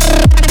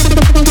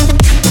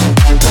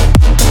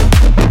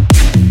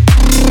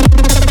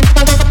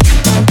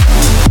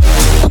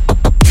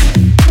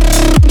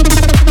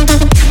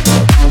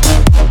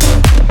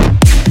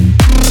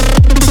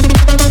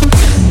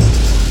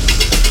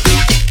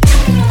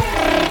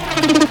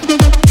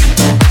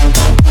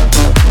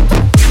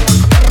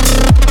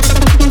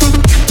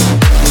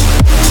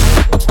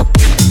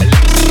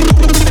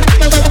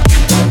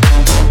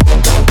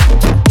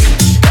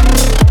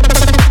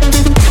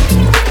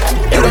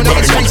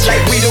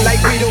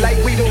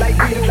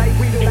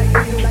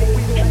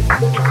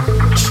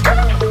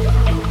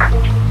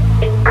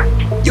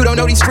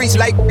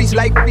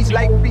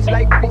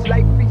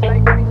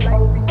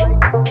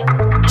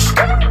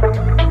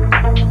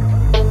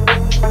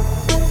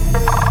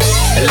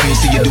 Let me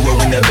see you do it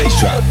when the bass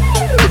drop.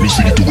 Let me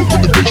see you do it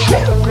when the bass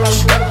drop.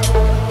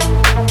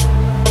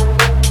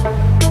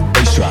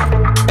 Bass drop.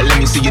 And let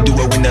me see you do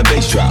it when the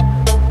bass drop.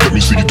 Let me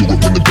see you do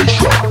it when the bass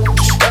drop.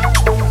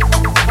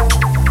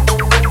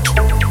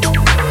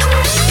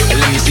 And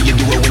let me see you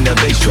do it when the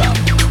bass drop.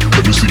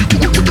 Let me see you do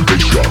it when the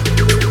bass drop.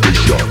 Bass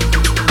drop.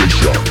 Bass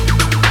drop.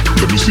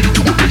 Let me see you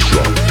do it bass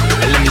drop.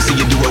 And let me see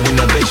you do it when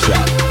the bass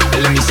drop.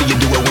 And let me see you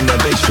do it when the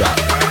bass drop.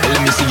 And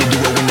let me see you do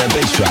it when the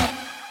bass drop.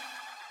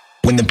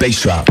 When the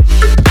bass drop.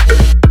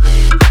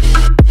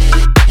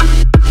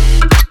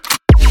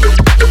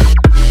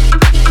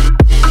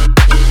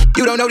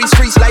 You don't know these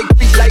streets like.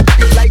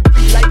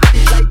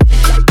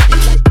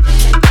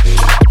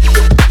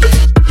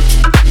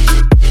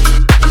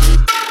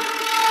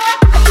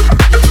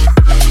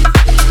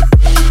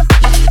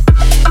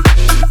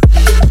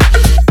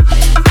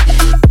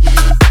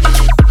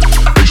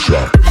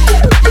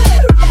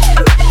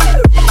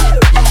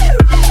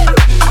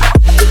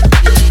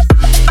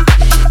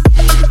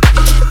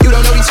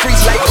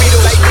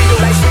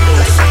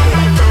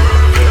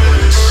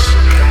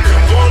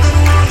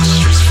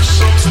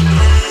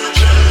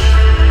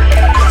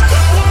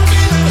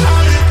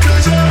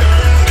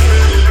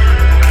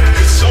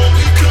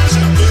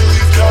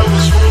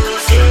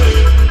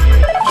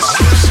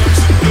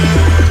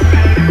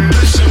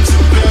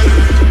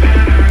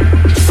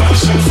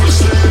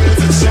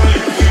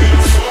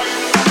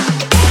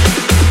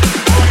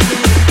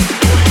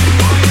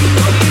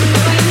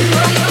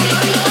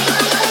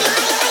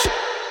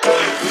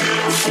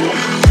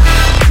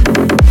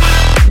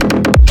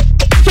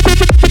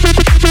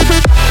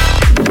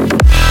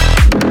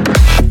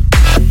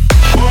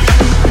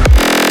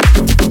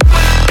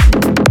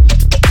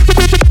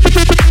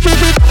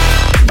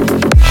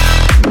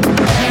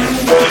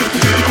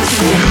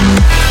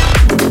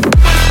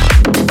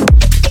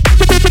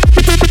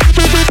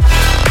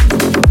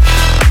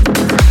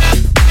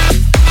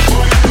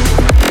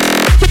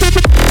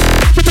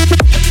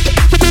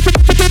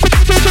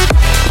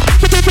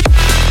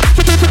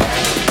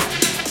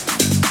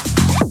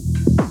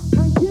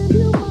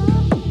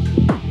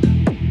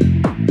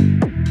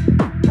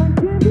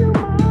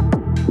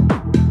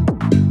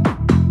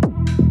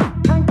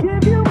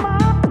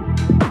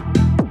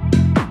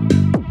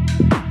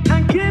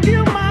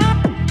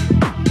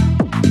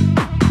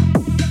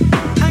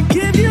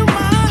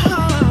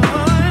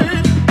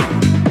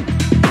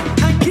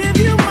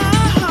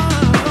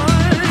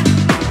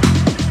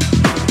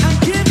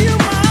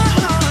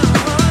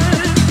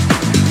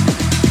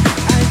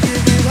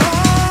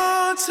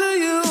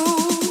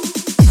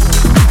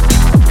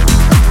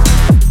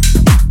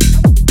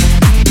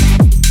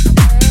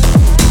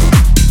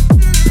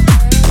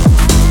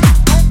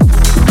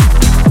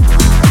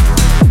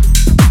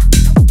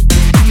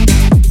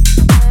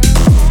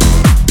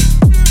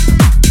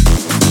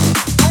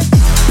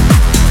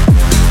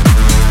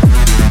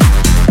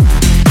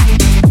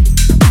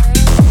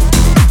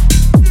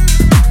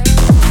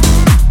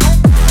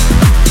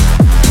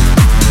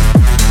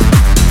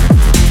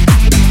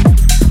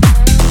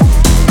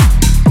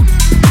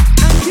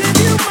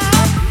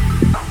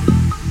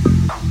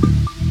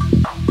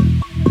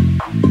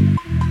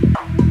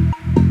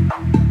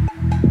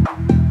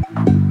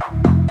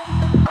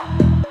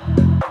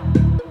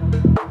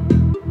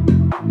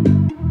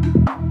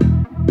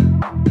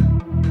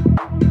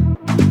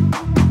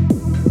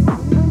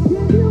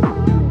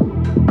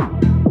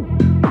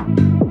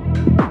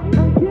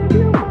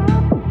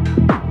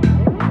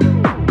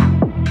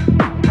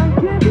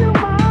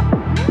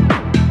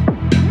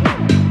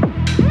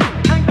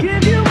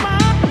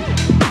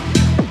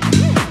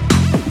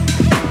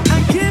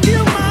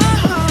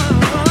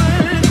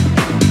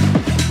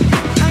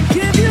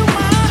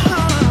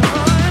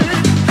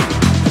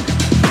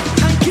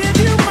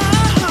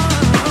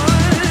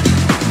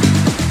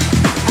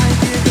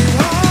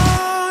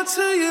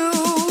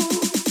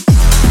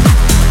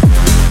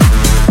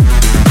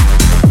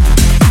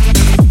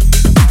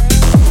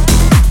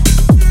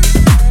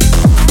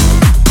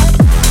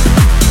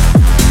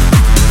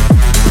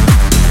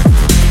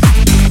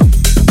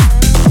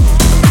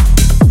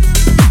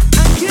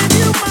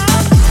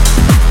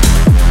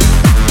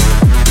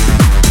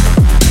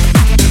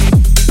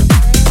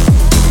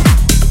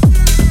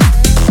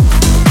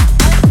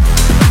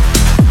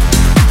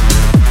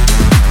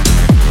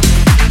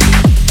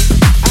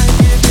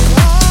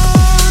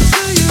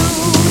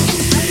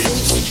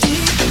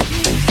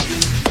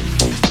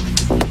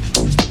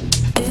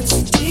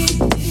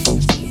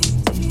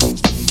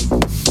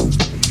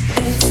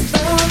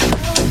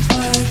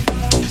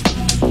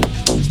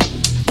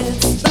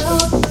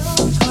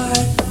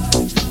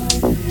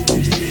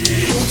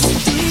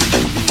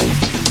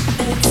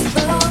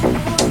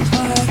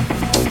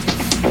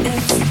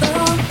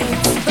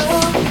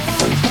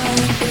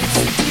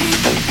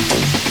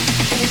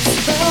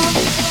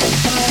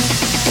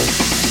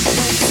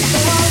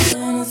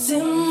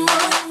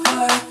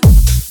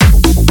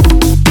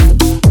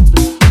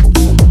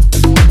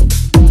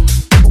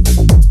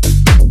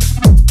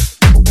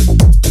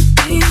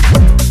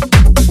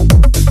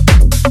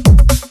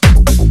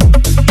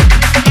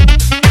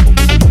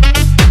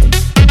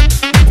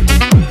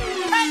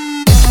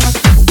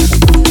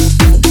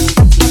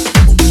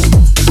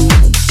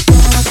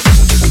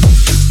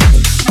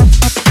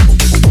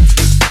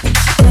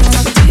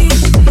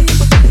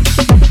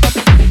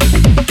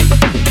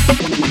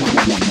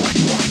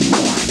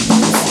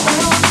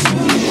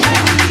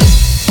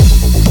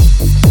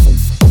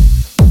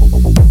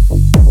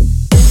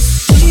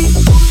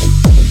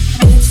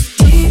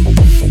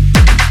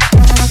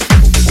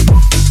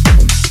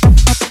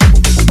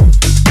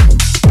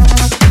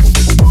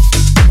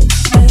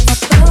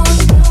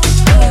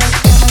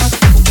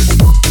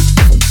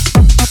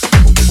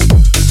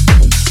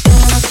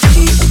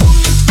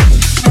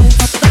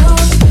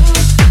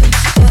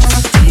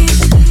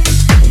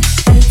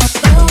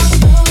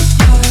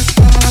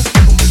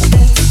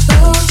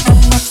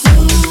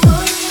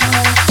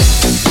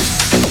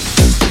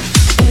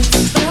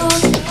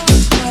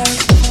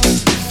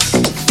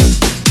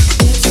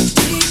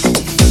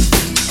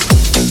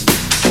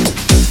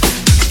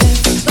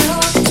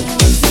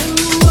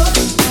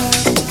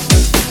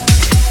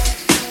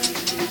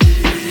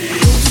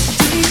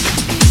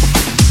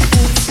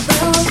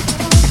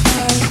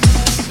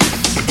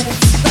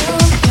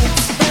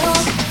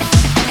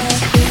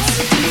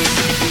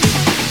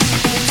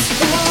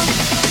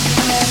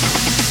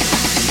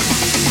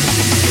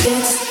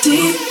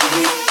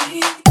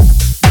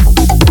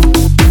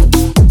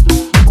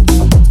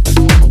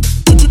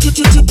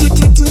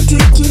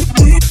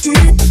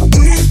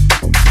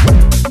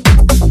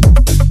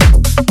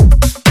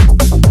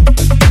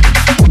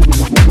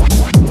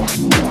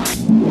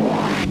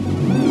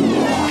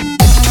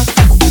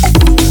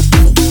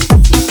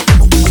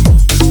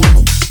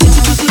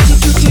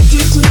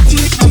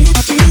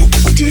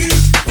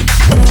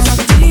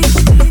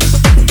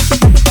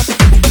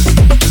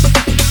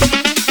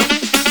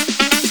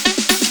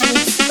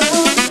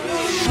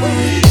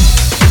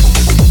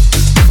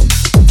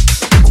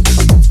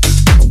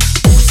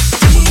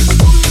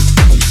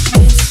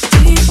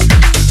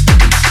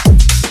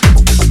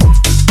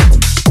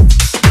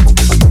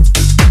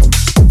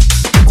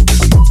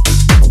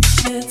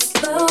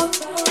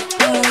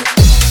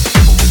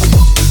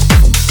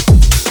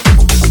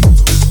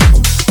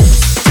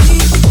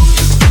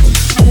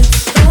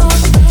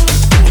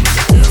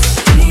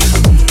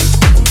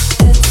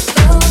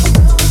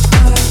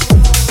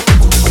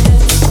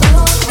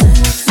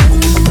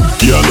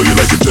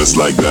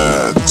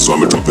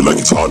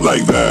 hot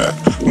like that.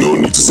 No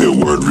need to say a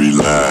word,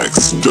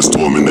 relax. Just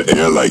throw 'em in the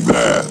air like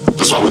that.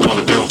 That's what we're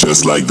gonna do.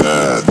 Just like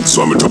that.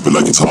 So I'ma drop it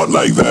like it's hot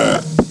like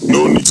that.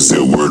 No need to say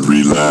a word,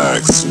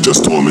 relax.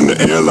 Just throw 'em in the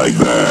air like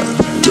that.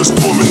 Just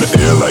throw 'em in the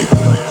air like,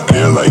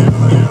 air like,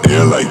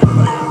 air like.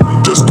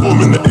 Just throw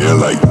 'em in the air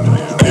like,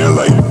 air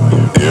like,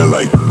 air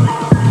like.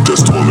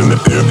 Just throw 'em in the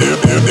air, air,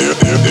 air, air,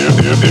 air, air,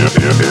 air, air,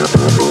 air, air.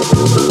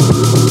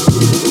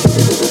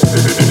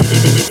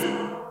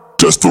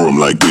 Just throw 'em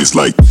like this,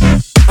 like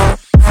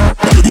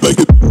it, like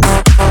it,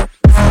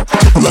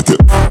 like it,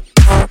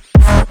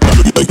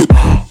 like it, like it.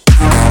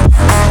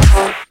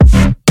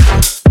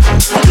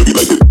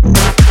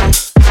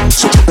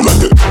 So drop 'em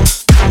like it,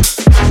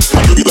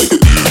 like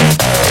it.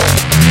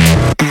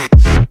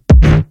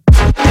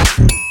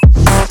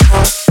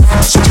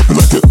 So drop 'em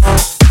like it,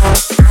 like it.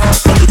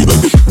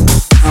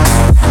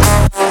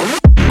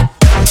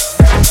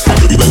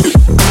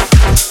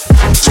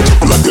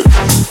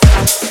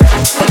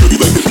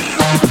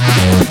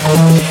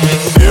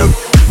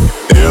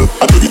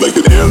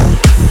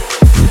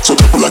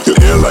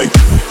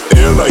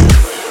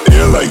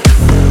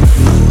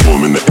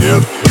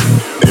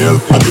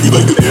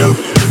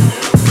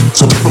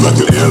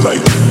 Like